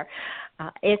world there.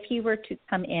 If he were to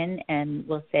come in and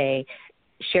we'll say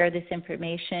share this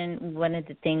information, one of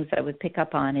the things that I would pick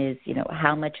up on is,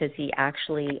 how much has he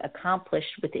actually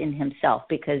accomplished within himself?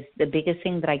 Because the biggest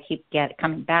thing that I keep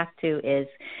coming back to is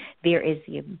there is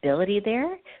the ability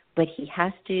there, but he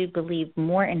has to believe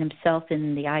more in himself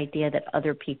and the idea that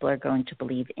other people are going to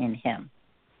believe in him.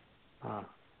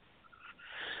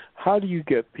 How do you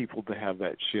get people to have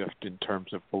that shift in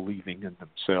terms of believing in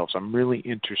themselves? I'm really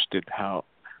interested how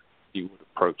you would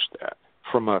approach that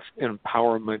from an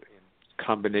empowerment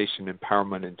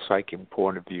and psychic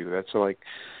point of view. That's like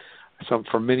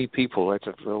for many people, that's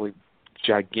a really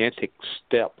gigantic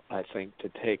step, I think, to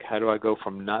take. How do I go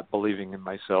from not believing in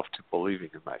myself to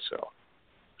believing in myself?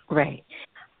 Right.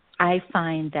 I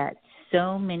find that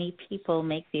so many people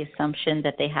make the assumption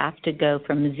that they have to go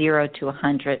from 0 to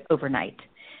 100 overnight.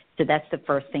 So that's the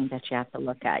first thing that you have to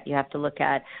look at. You have to look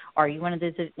at, are you one of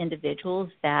those individuals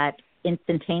that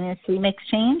instantaneously makes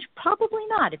change? Probably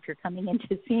not if you're coming in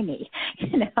to see me.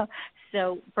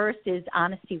 So first is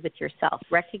honesty with yourself,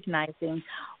 recognizing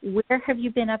where have you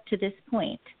been up to this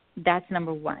point. That's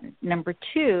number one. Number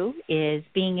two is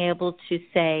being able to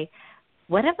say,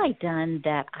 what have I done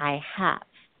that I have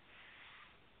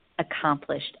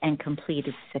accomplished and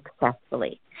completed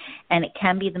successfully? And it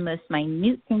can be the most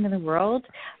minute thing in the world,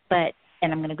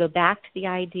 and I'm going to go back to the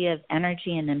idea of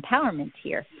energy and empowerment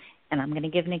here, and I'm going to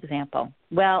give an example.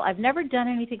 Well, I've never done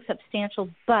anything substantial,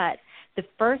 but the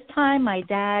first time my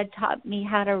dad taught me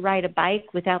how to ride a bike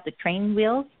without the training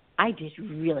wheels, I did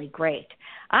really great.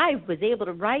 I was able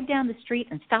to ride down the street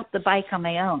and stop the bike on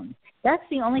my own. That's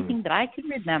the only thing that I can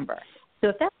remember. So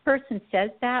if that person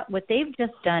says that, what they've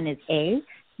just done is, A,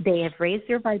 they have raised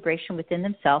their vibration within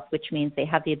themselves, which means they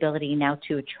have the ability now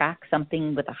to attract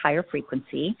something with a higher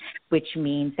frequency, which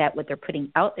means that what they're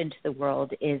putting out into the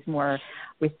world is more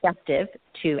receptive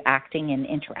to acting and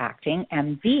interacting.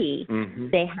 And B,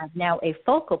 they have now a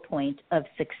focal point of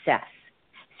success.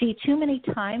 See, too many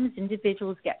times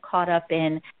individuals get caught up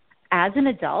in, as an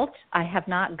adult, I have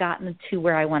not gotten to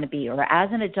where I want to be, or as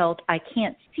an adult, I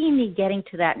can't see me getting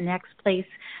to that next place.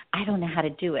 I don't know how to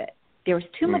do it. There's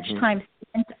too much time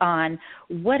spent on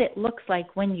what it looks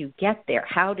like when you get there,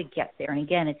 how to get there. And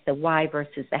again, it's the why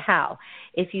versus the how.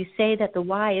 If you say that the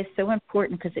why is so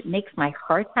important because it makes my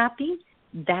heart happy,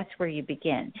 that's where you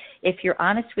begin. If you're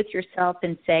honest with yourself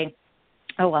and say,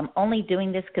 oh, I'm only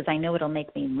doing this because I know it'll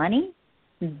make me money,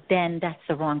 then that's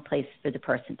the wrong place for the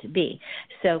person to be.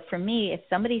 So for me, if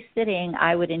somebody's sitting,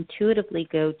 I would intuitively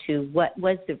go to what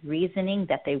was the reasoning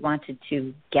that they wanted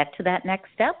to get to that next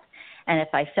step. And if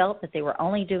I felt that they were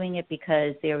only doing it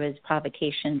because there was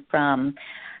provocation from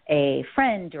a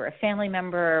friend or a family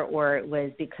member, or it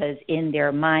was because in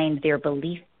their mind their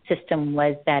belief system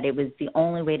was that it was the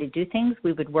only way to do things,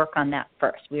 we would work on that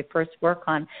first. We would first work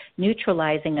on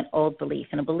neutralizing an old belief.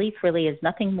 And a belief really is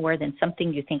nothing more than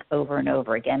something you think over and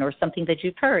over again, or something that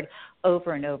you've heard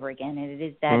over and over again. And it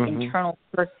is that internal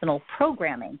personal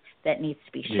programming that needs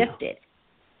to be shifted.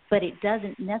 But it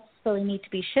doesn't necessarily need to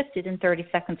be shifted in 30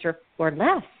 seconds or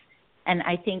less. And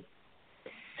I think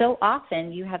so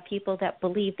often you have people that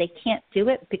believe they can't do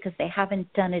it because they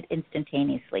haven't done it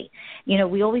instantaneously.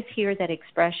 We always hear that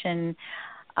expression,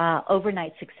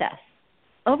 overnight success.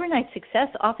 Overnight success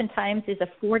oftentimes is a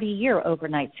 40-year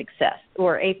overnight success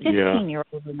or a 15-year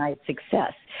overnight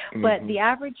success. Mm-hmm. But the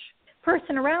average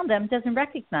person around them doesn't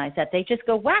recognize that. They just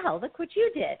go, wow, look what you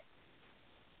did.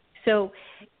 So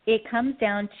it comes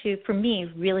down to, for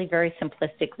me, really very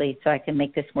simplistically, so I can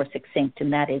make this more succinct,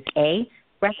 and that is A,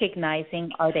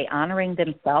 recognizing, are they honoring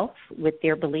themselves with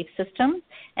their belief system?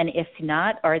 And if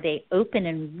not, are they open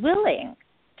and willing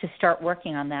to start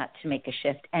working on that to make a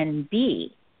shift? And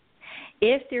B,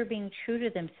 if they're being true to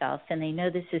themselves and they know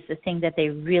this is the thing that they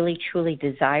really, truly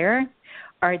desire,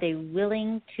 are they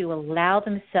willing to allow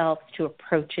themselves to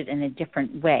approach it in a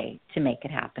different way to make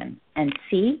it happen? And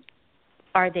C,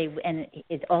 are they, and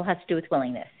it all has to do with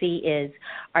willingness. C is,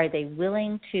 are they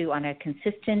willing to, on a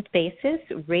consistent basis,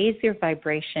 raise their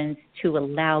vibrations to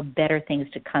allow better things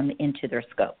to come into their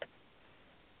scope?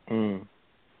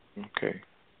 Okay.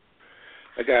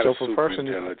 I got a super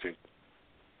intelligent.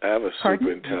 I have a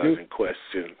super intelligent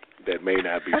question that may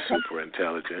not be super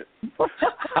intelligent. I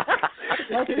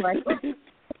love it.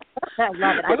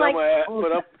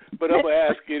 But I'm gonna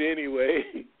ask it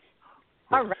anyway.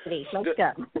 All righty, let's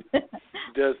go.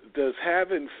 Does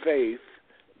having faith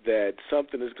that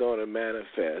something is going to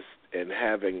manifest and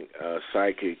having a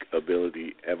psychic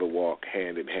ability ever walk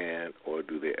hand in hand, or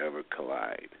do they ever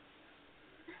collide?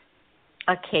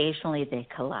 Occasionally they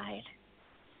collide.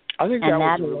 I think that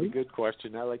was a really good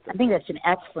question. I like that. I think that's an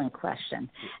excellent question.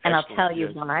 And I'll tell you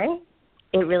why.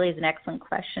 It really is an excellent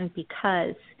question,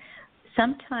 because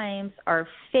sometimes our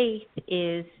faith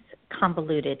is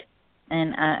convoluted.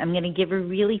 And I'm going to give a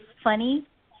really funny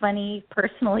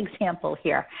personal example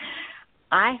here.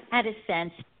 I had a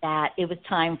sense that it was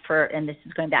time for, and this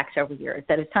is going back several years,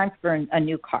 that it was time for a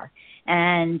new car.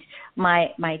 And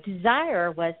my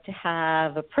desire was to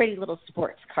have a pretty little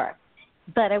sports car.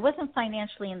 But I wasn't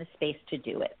financially in the space to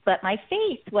do it. But my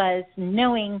faith was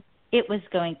knowing it was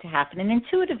going to happen. And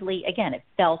intuitively, again, it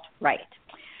felt right.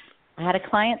 I had a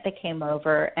client that came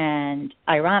over and,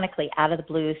 ironically, out of the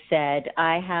blue said,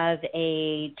 I have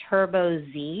a Turbo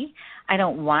Z. I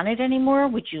don't want it anymore.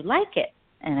 Would you like it?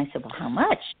 And I said, well, how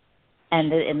much?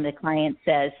 And the client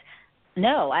says,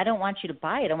 no, I don't want you to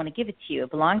buy it. I want to give it to you.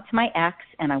 It belonged to my ex,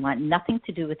 and I want nothing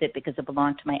to do with it because it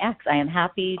belonged to my ex. I am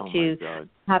happy to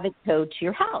have it towed to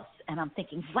your house. And I'm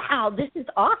thinking, wow, this is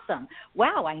awesome.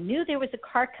 Wow, I knew there was a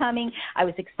car coming. I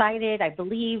was excited. I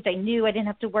believed. I knew I didn't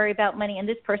have to worry about money, and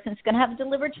this person's going to have it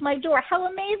delivered to my door. How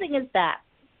amazing is that?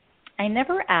 I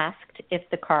never asked if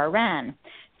the car ran.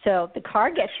 So the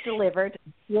car gets delivered.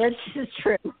 This is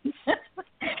true.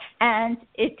 And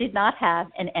it did not have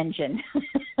an engine.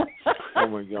 Oh,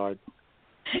 my God.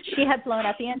 She had blown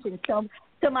up the engine.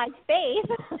 So my faith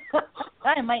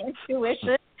and my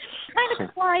intuition kind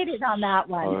of collided on that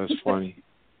one. Oh, that's funny.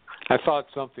 I thought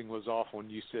something was off when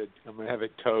you said, I'm going to have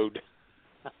it towed.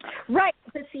 Right.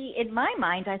 But see, in my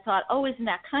mind, I thought, oh, isn't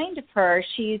that kind of her?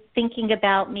 She's thinking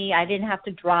about me. I didn't have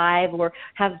to drive or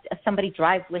have somebody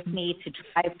drive with me to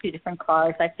drive two different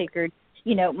cars. I figured,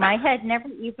 my head never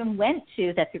even went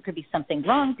to that there could be something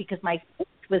wrong because my faith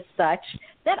was such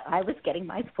that I was getting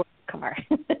my sports car.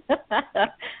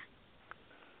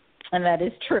 And that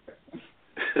is true.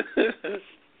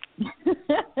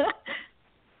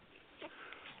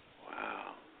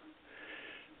 Wow.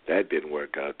 That didn't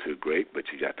work out too great, but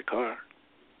you got the car.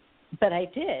 But I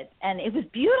did, and it was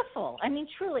beautiful. I mean,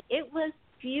 truly, it was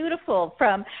beautiful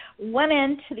from one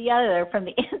end to the other, from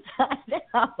the inside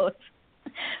out,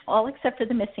 all except for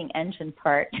the missing engine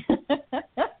part.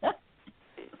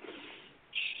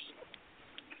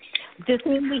 The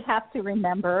thing we have to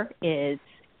remember is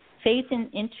faith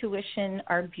and intuition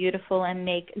are beautiful and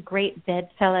make great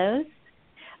bedfellows,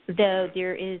 though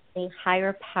there is a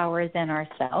higher power than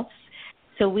ourselves.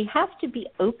 So we have to be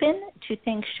open to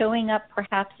things showing up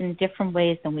perhaps in different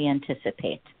ways than we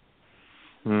anticipate.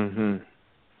 Mm-hmm.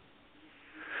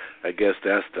 I guess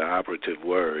that's the operative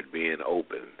word, being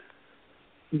open.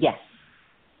 Yes.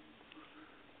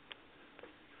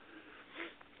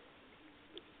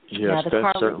 Yes,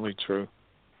 that's certainly true.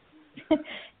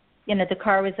 The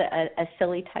car was a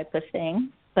silly type of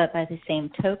thing, but by the same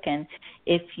token,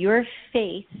 if your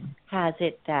faith has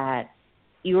it that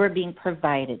you are being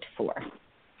provided for,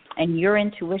 and your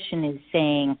intuition is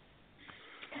saying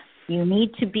you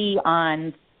need to be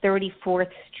on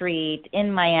 34th Street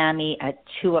in Miami at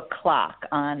 2 o'clock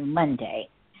on Monday,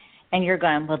 and you're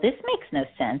going, well, this makes no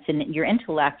sense, and your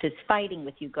intellect is fighting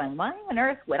with you going, why on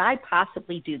earth would I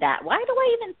possibly do that? Why do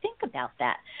I even think about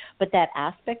that? But that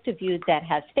aspect of you that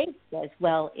has faith says,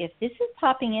 well, if this is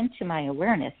popping into my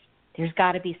awareness, there's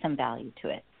got to be some value to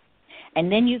it. And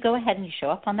then you go ahead and you show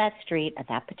up on that street at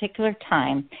that particular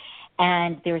time,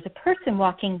 and there's a person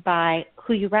walking by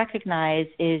who you recognize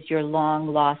is your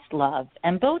long-lost love.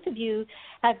 And both of you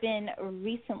have been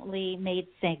recently made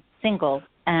single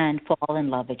and fall in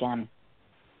love again.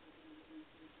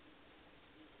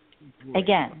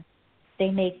 Again, they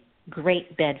make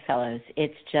great bedfellows.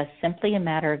 It's just simply a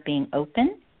matter of being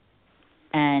open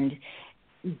and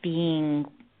being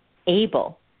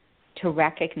able to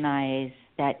recognize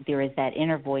that there is that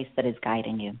inner voice that is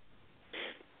guiding you.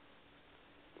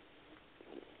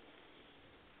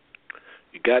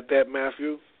 You got that,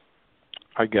 Matthew?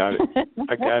 I got it.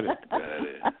 Got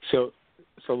it.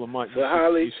 So Lamont, so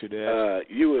Halley, you should ask.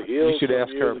 You were ill. You should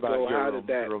ask her about ago. your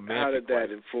How did that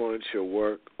influence your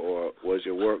work, or was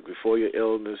your work before your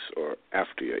illness or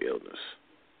after your illness?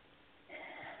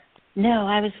 No,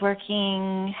 I was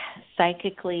working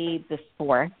psychically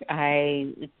before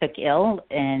I took ill,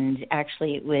 and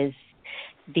actually it was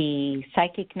the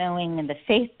psychic knowing and the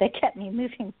faith that kept me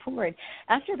moving forward.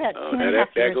 After about 2.5 years...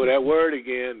 There go that word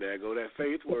again. There go that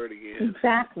faith word again.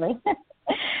 Exactly.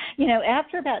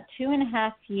 After about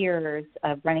 2.5 years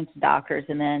of running to doctors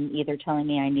and then either telling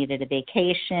me I needed a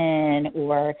vacation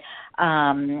or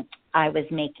I was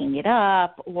making it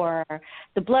up, or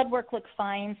the blood work looked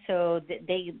fine, so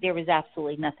there was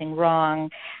absolutely nothing wrong.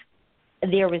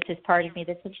 There was this part of me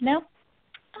that said,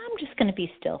 I'm just going to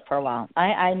be still for a while.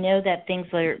 I know that things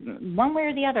are one way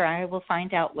or the other. I will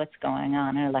find out what's going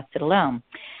on, and I left it alone.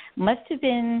 Must have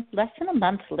been less than a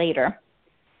month later.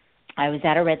 I was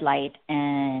at a red light,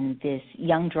 and this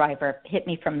young driver hit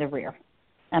me from the rear.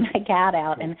 And I got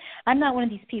out, and I'm not one of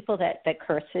these people that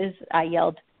curses. I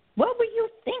yelled, "What were you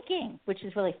thinking?" Which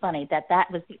is really funny that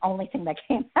was the only thing that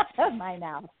came out of my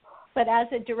mouth. But as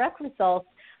a direct result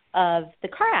of the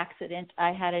car accident,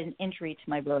 I had an injury to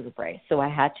my vertebrae. So I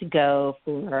had to go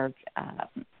for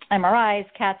MRIs,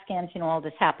 CAT scans, all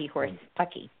this happy horse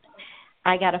pucky.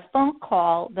 I got a phone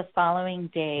call the following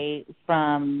day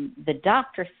from the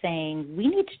doctor saying, "We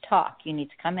need to talk. You need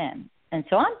to come in." And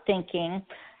so I'm thinking,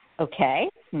 okay,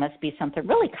 must be something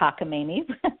really cockamamie,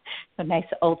 a nice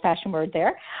old-fashioned word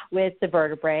there, with the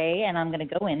vertebrae, and I'm going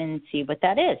to go in and see what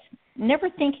that is. Never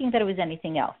thinking that it was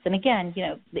anything else. And again,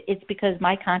 it's because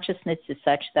my consciousness is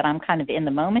such that I'm kind of in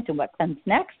the moment, and what comes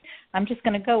next, I'm just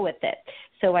going to go with it.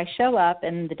 So I show up,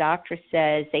 and the doctor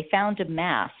says they found a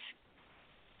mass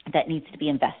that needs to be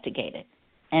investigated.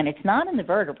 And it's not in the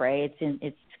vertebrae,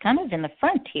 it's kind of in the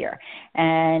front here,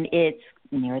 and it's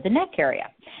near the neck area.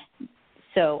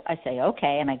 So I say,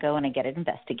 okay, and I go and I get it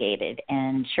investigated.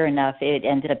 And sure enough, it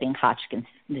ended up being Hodgkin's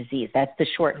disease. That's the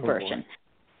short version.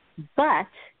 But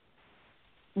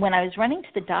when I was running to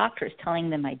the doctors telling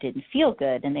them I didn't feel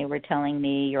good, and they were telling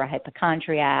me, "You're a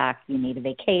hypochondriac, you need a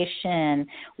vacation,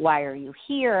 why are you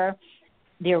here?"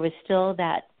 there was still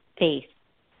that faith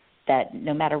that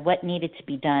no matter what needed to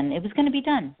be done, it was going to be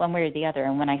done one way or the other.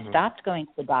 And when I stopped going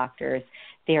to the doctors,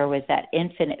 there was that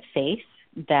infinite faith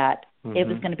that it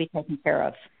was going to be taken care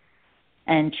of.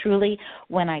 And truly,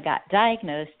 when I got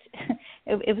diagnosed,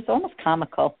 it was almost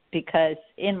comical, because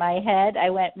in my head I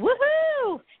went,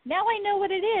 "Woohoo! Now I know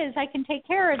what it is. I can take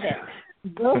care of it."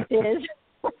 Versus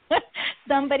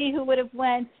somebody who would have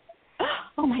went,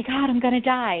 "Oh my God, I'm going to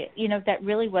die." That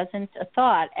really wasn't a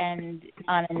thought. And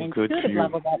on an intuitive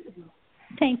level,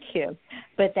 thank you.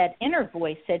 But that inner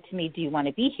voice said to me, "Do you want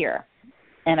to be here?"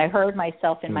 And I heard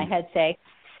myself in my head say,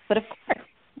 "But of course,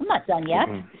 I'm not done yet."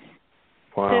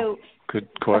 Wow. So, good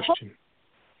question.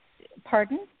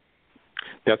 Pardon?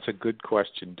 That's a good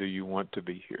question. Do you want to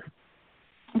be here?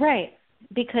 Right.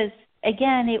 Because,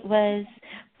 again, it was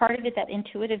part of it, that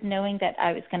intuitive knowing that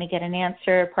I was going to get an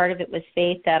answer. Part of it was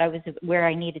faith that I was where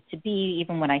I needed to be,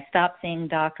 even when I stopped seeing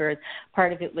doctors.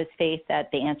 Part of it was faith that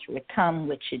the answer would come,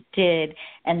 which it did.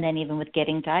 And then even with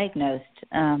getting diagnosed,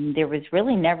 there was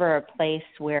really never a place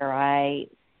where I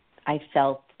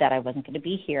felt that I wasn't going to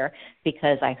be here,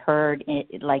 because I heard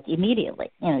it, like, immediately,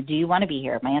 "Do you want to be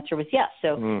here?" My answer was yes.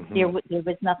 So there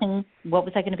was nothing. What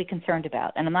was I going to be concerned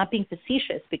about? And I'm not being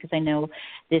facetious, because I know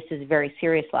this is very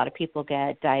serious. A lot of people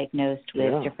get diagnosed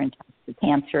with different types of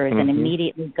cancers and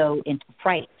immediately go into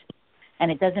fright. And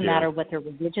it doesn't matter what their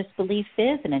religious belief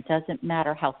is, and it doesn't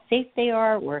matter how safe they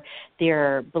are, or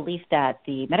their belief that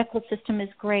the medical system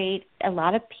is great. A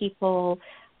lot of people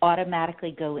automatically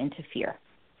go into fear.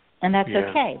 And that's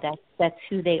okay. That's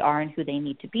who they are and who they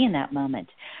need to be in that moment.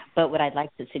 But what I'd like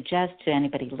to suggest to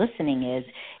anybody listening is,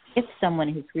 if someone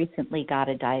who's recently got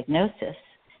a diagnosis,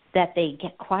 that they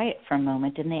get quiet for a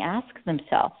moment and they ask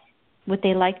themselves, would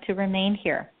they like to remain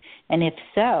here? And if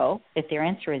so, if their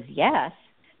answer is yes,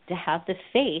 to have the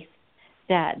faith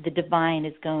that the divine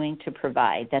is going to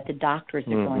provide, that the doctors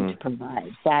are going to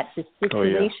provide, that the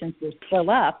situations will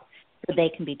show up so they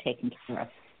can be taken care of.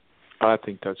 I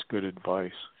think that's good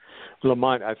advice.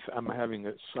 Lamont, I'm having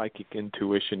a psychic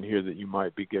intuition here that you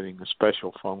might be getting a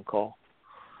special phone call.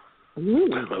 Ooh.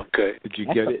 Okay. Did you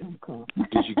get it?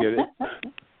 Did you get it?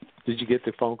 Did you get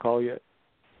the phone call yet?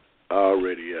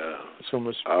 Already. From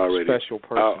a special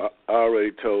person. I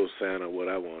already told Santa what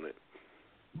I wanted.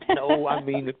 No, I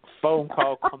mean the phone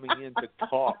call coming in to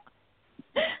talk.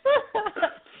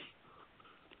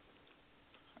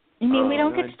 You mean we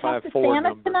don't get to talk to Santa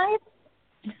number. tonight?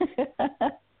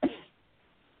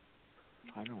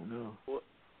 I don't know.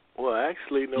 Well,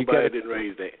 actually, nobody didn't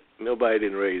raise their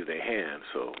hand,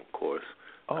 so of course.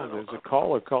 Oh, there's a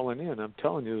caller calling in. I'm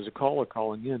telling you, there's a caller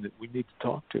calling in that we need to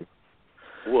talk to.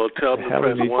 Well, tell them to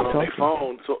press one on their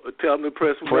phone. So tell them to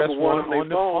press one on their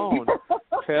phone.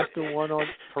 Press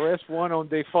one on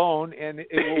their phone, and it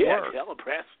will work. Tell them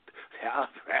press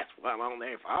one on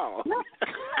their phone.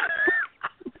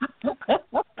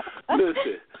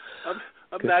 Listen,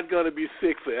 I'm not going to be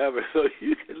sick forever, so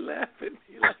you can laugh at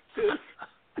me like this.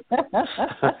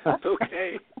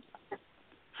 Okay.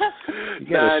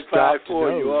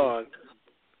 954, you on?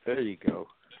 There you go.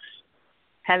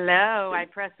 Hello. I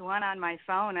pressed 1 on my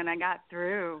phone and I got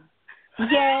through.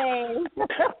 Yay!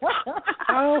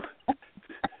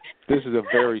 This is a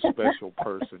very special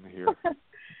person here.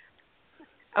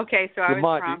 Okay, so I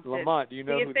was prompted. Lamont, do you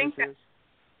know who this is?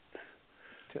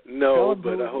 No,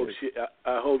 but I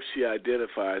hope she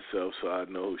identifies herself so I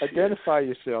know who she is. Identify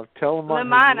yourself. Tell Lamont.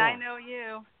 Lamont, I know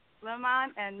you.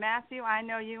 Lamont and Matthew, I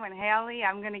know you, and Halley,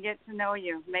 I'm going to get to know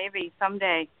you maybe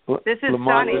someday. This is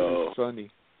Lamont Sunny. Is Sunny.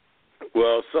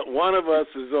 Well, one of us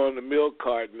is on the milk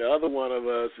carton, the other one of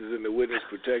us is in the witness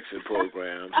protection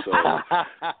program. So I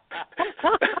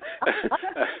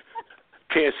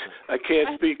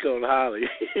can't speak on Halley,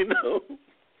 you know.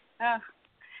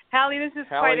 Halley, this is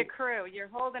quite a crew. You're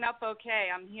holding up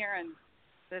okay. I'm hearing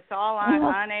this all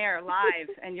on air live,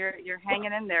 and you're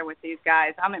hanging in there with these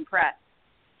guys. I'm impressed.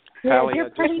 Halley, you're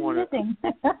pretty amazing.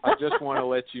 I just want to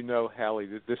let you know, Halley,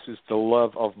 that this is the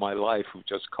love of my life who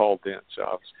just called in.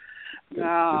 So this is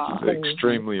an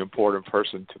extremely important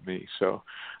person to me. So,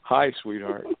 hi,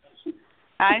 sweetheart.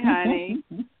 Hi, honey.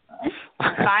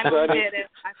 I finally did it.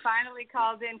 I finally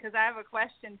called in because I have a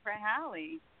question for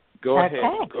Halley. Go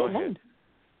ahead. Go ahead.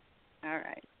 All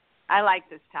right. I like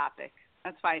this topic.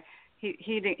 That's why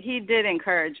he did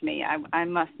encourage me. I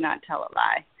must not tell a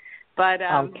lie. But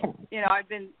you know, I've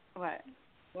been what,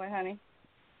 honey?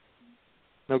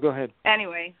 No, go ahead.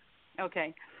 Anyway,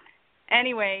 okay.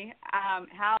 Anyway,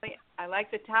 Halley, I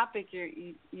like the topic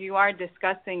you are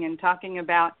discussing and talking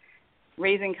about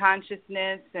raising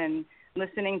consciousness and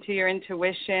listening to your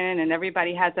intuition, and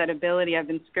everybody has that ability. I've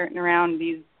been skirting around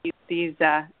these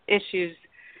issues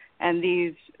and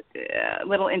these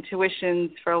little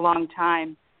intuitions for a long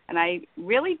time, and I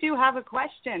really do have a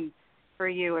question for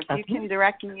you. If you can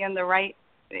direct me in the right,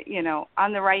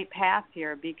 on the right path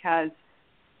here, because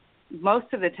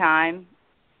most of the time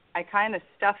I kind of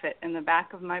stuff it in the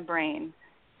back of my brain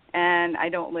and I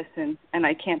don't listen and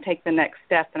I can't take the next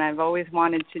step, and I've always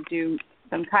wanted to do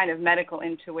some kind of medical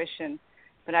intuition,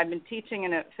 but I've been teaching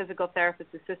in a physical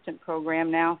therapist assistant program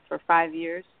now for 5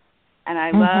 years, and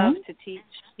I love to teach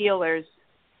healers.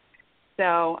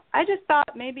 So I just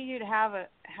thought maybe you'd have a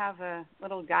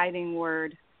little guiding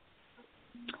word.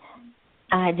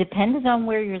 Depends on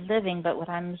where you're living, but what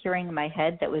I'm hearing in my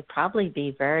head that would probably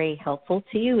be very helpful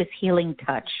to you is healing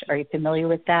touch. Are you familiar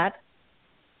with that?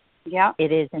 Yeah.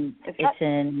 It's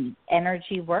an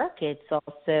energy work. It's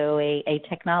also a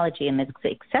technology, and it's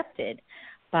accepted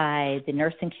by the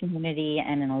nursing community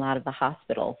and in a lot of the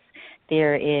hospitals.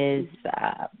 There is,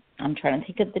 I'm trying to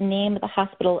think of the name of the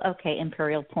hospital. Okay,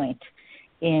 Imperial Point.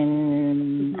 I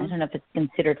don't know if it's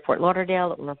considered Fort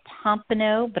Lauderdale or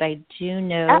Pompano, but I do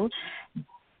know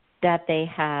that they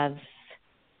have,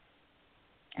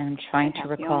 and I'm trying to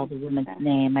recall the woman's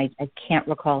name. I can't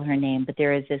recall her name, but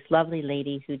there is this lovely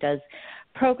lady who does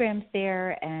programs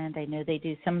there, and I know they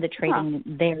do some of the training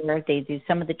there. They do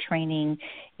some of the training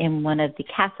in one of the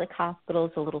Catholic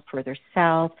hospitals a little further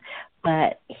south.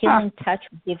 But Healing Touch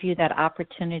will give you that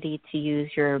opportunity to use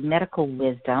your medical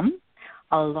wisdom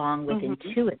along with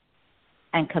intuitive,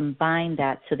 and combine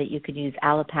that so that you could use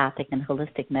allopathic and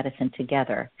holistic medicine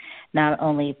together, not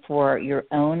only for your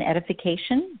own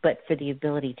edification, but for the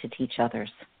ability to teach others.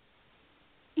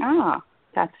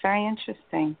 That's very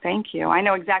interesting. Thank you. I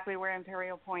know exactly where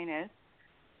Imperial Point is.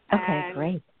 Okay,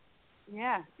 great.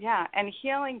 Yeah. And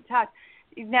Healing Touch.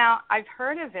 Now, I've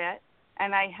heard of it,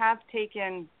 and I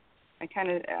kind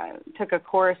of took a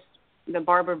course, the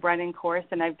Barbara Brennan course,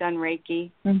 and I've done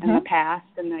Reiki in the past,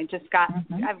 and I've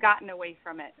gotten away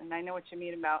from it, and I know what you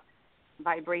mean about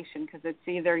vibration, because it's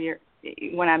either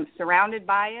when I'm surrounded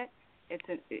by it,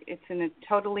 it's in a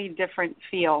totally different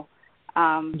feel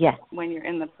yes. when you're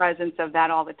in the presence of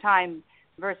that all the time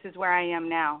versus where I am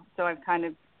now. So I've kind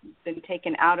of been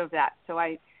taken out of that. So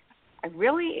I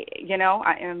really,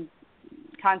 I am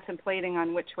contemplating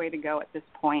on which way to go at this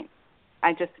point.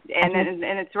 And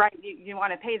it's right. You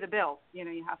want to pay the bills.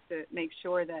 You have to make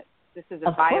sure that this is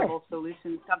a viable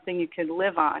solution, something you can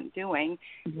live on doing,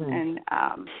 and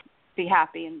be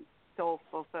happy and soul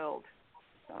fulfilled.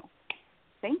 So,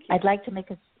 thank you. I'd like to make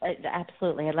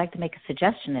absolutely. I'd like to make a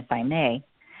suggestion, if I may.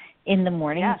 In the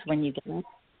mornings when you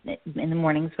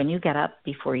get up,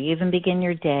 before you even begin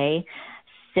your day,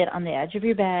 sit on the edge of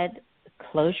your bed,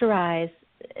 close your eyes,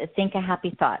 think a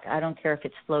happy thought. I don't care if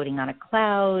it's floating on a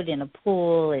cloud, in a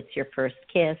pool, it's your first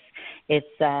kiss, it's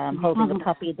holding a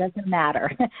puppy, it doesn't matter.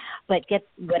 But get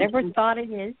whatever thought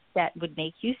it is that would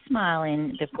make you smile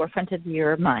in the forefront of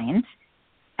your mind,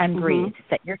 and breathe.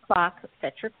 Set your clock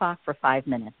for 5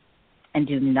 minutes and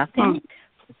do nothing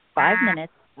for 5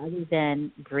 minutes other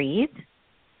than breathe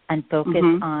and focus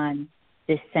on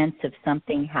this sense of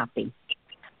something happy.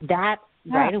 That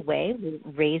right away will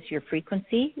raise your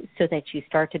frequency so that you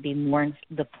start to be more in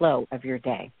the flow of your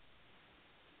day.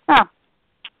 Oh,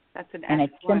 that's and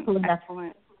it's simple enough.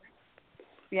 Excellent.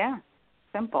 Yeah,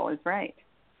 simple is right.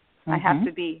 I have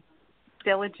to be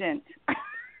diligent.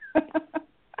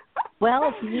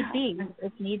 Well,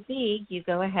 if need be, you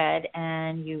go ahead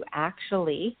and you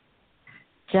actually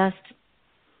just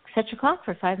set your clock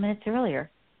for 5 minutes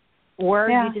earlier. Or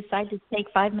you decide to take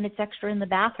 5 minutes extra in the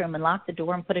bathroom and lock the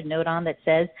door and put a note on that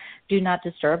says, "Do not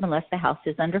disturb unless the house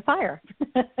is under fire."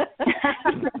 I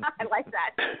like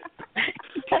that.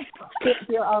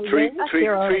 Treat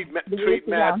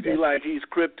Matthew like he's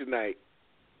kryptonite.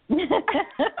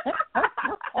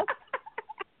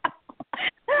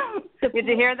 Did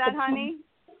you hear that, honey?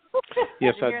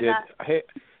 Yes, I did. Hey,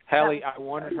 Halley, I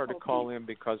wanted her to call in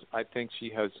because I think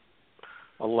she has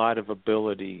a lot of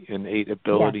innate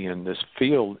ability in this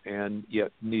field, and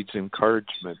yet needs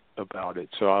encouragement about it.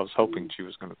 So I was hoping she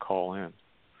was going to call in.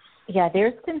 Yeah,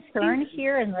 there's concern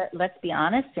here, and let's be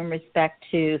honest, in respect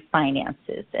to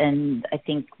finances. And I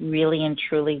think really and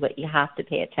truly what you have to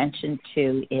pay attention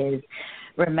to is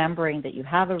remembering that you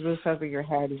have a roof over your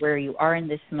head, where you are in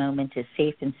this moment is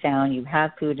safe and sound. You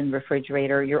have food in the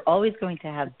refrigerator. You're always going to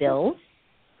have bills.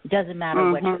 It doesn't matter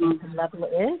what your income level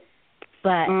is.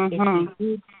 But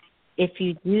if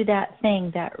you do that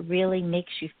thing that really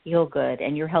makes you feel good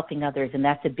and you're helping others, and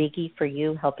that's a biggie for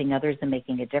you, helping others and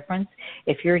making a difference,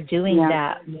 if you're doing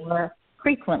that more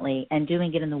frequently and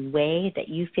doing it in the way that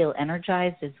you feel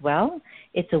energized as well,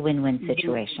 it's a win-win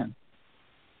situation.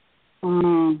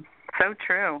 So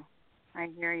true. I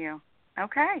hear you.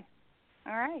 Okay.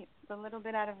 All right. It's a little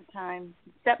bit out of time.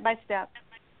 Step by step.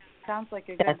 Sounds like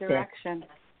a good direction.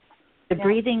 The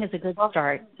breathing is a good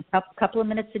start. A couple of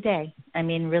minutes a day. I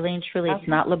mean, really and truly, it's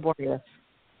not laborious.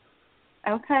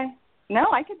 Okay.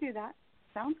 No, I could do that.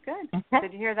 Sounds good. Okay.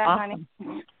 Did you hear that, honey?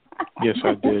 Yes,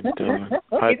 I did. He's going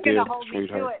to hold me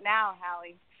to it now,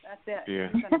 Halley. That's it. Yeah.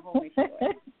 He's going to hold me to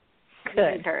it.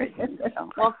 Good.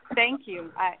 Well, thank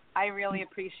you. I really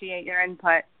appreciate your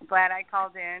input. Glad I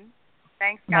called in.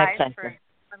 Thanks, guys, for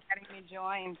letting me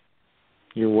join.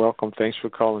 You're welcome. Thanks for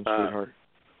calling, sweetheart.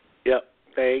 Yep.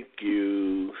 Thank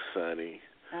you, Sonny.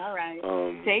 All right.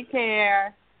 Take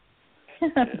care.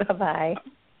 Bye-bye.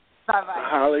 Bye-bye.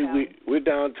 Halley, we're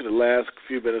down to the last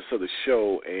few minutes of the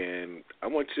show, and I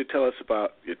want you to tell us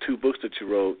about your 2 books that you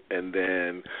wrote, and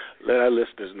then let our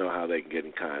listeners know how they can get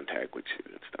in contact with you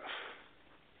and stuff.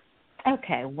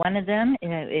 Okay. One of them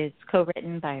is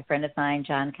co-written by a friend of mine,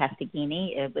 John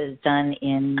Castighini. It was done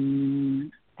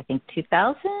in, I think,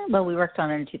 2000. Well, we worked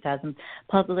on it in 2000,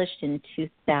 published in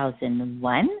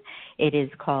 2001. It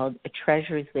is called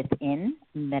Treasures Within,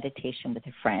 Meditation with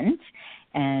a Friend.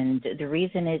 And the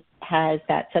reason it has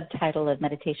that subtitle of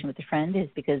Meditation with a Friend is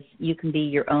because you can be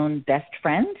your own best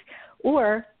friend,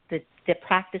 or the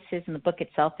practices in the book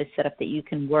itself is set up that you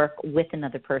can work with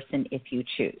another person if you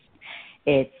choose.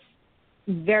 It's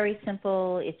very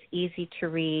simple. It's easy to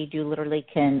read. You literally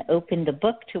can open the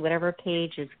book to whatever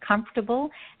page is comfortable,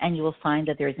 and you will find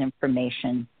that there's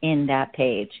information in that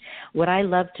page. What I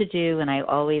love to do, and I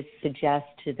always suggest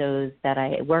to those that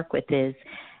I work with, is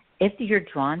if you're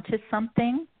drawn to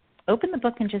something, open the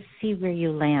book and just see where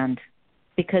you land,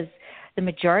 because the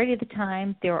majority of the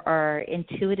time there are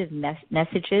intuitive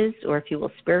messages, or if you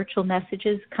will, spiritual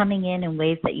messages coming in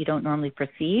ways that you don't normally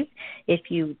perceive. If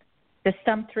you just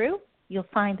thumb through, you'll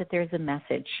find that there's a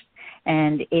message.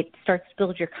 And it starts to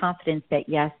build your confidence that,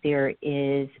 yes, there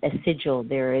is a sigil,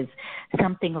 there is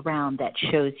something around that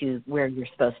shows you where you're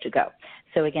supposed to go.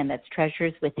 So, again, that's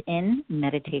Treasures Within,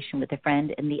 Meditation with a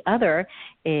Friend. And the other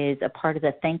is a part of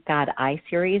the Thank God I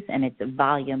series, and it's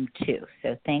volume 2.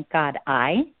 So Thank God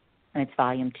I, and it's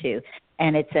volume 2.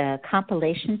 And it's a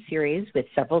compilation series with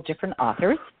several different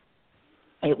authors.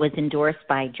 It was endorsed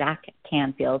by Jack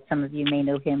Canfield. Some of you may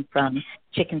know him from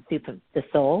Chicken Soup of the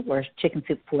Soul, or Chicken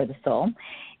Soup for the Soul.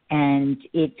 And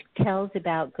it tells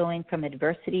about going from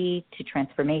adversity to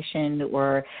transformation,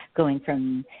 or going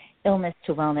from illness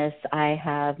to wellness. I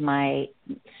have my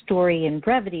story in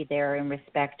brevity there in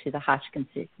respect to the Hodgkin's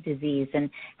disease and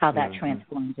how that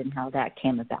transformed and how that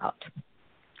came about.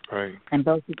 Right. And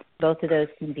both of those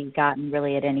can be gotten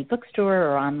really at any bookstore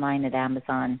or online at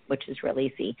Amazon, which is real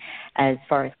easy. As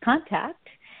far as contact,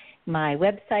 my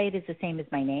website is the same as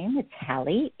my name. It's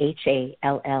Halley,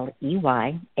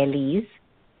 Halley, Elise,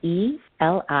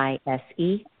 ELISE.com.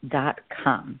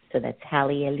 So that's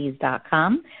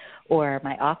HalleyElise.com. Or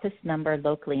my office number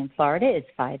locally in Florida is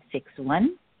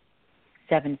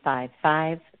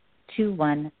 561-755-2166.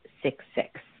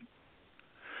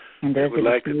 And those would are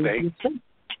like to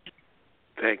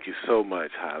thank you so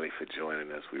much, Halley, for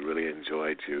joining us. We really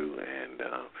enjoyed you, and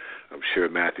I'm sure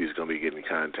Matthew's going to be getting in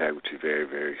contact with you very,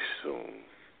 very soon.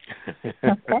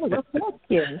 Okay, well, thank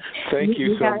you. Thank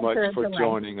you so much for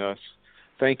joining us.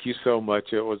 Thank you so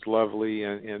much. It was lovely,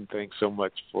 and thanks so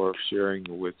much for sharing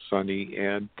with Sunny.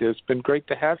 And it's been great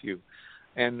to have you.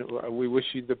 And we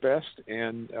wish you the best.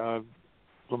 And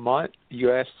Lamont,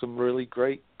 you asked some really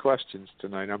great questions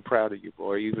tonight. I'm proud of you,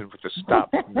 boy, even with the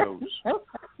stop nose.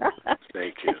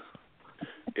 Thank you.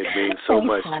 It means so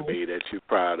much to me that you're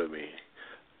proud of me.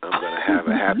 I'm going to have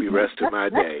a happy rest of my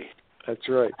day. That's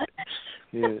right.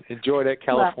 Yeah, enjoy that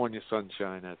California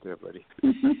sunshine out there, buddy.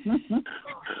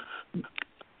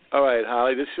 All right,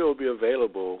 Holly, this show will be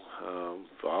available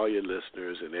for all your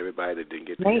listeners and everybody that didn't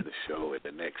get to hear the show in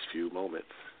the next few moments.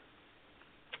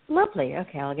 Lovely.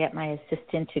 Okay, I'll get my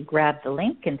assistant to grab the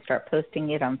link and start posting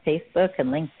it on Facebook and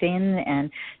LinkedIn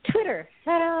and Twitter.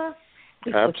 Ta-da!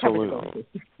 Absolutely.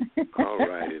 All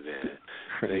righty then.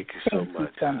 Thank you so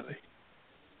much, Holly.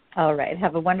 All right.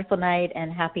 Have a wonderful night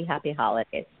and happy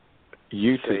holidays.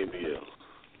 You too. Same to you.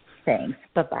 Thanks.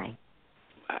 Bye-bye.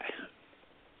 Bye.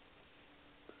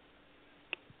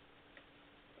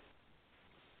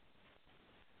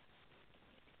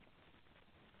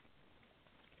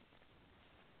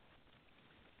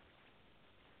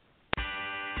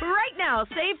 Right now,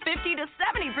 save 50 to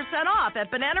 70% off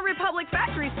at Banana Republic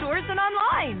factory stores and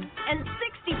online. And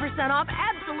 60% off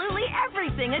absolutely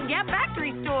everything at Gap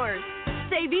factory stores.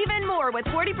 Save even more with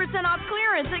 40% off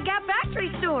clearance at Gap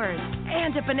factory stores.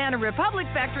 And at Banana Republic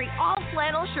factory, all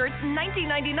flannel shirts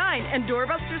 $19.99 and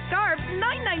doorbuster scarves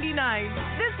 $9.99.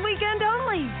 This weekend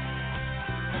only.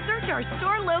 Search our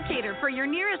store locator for your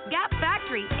nearest Gap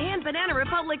factory and Banana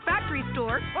Republic factory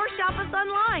store, or shop us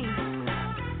online.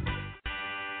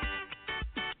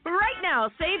 Right now,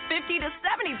 save 50 to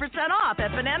 70% off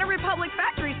at Banana Republic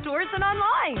factory stores and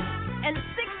online. And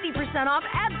 60% off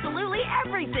absolutely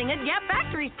everything at Gap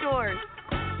factory stores.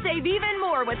 Save even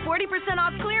more with 40%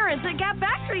 off clearance at Gap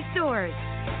factory stores.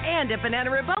 And at Banana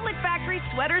Republic factory,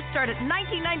 sweaters start at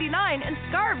 $19.99 and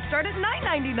scarves start at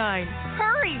 $9.99.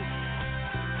 Hurry!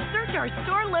 Search our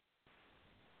store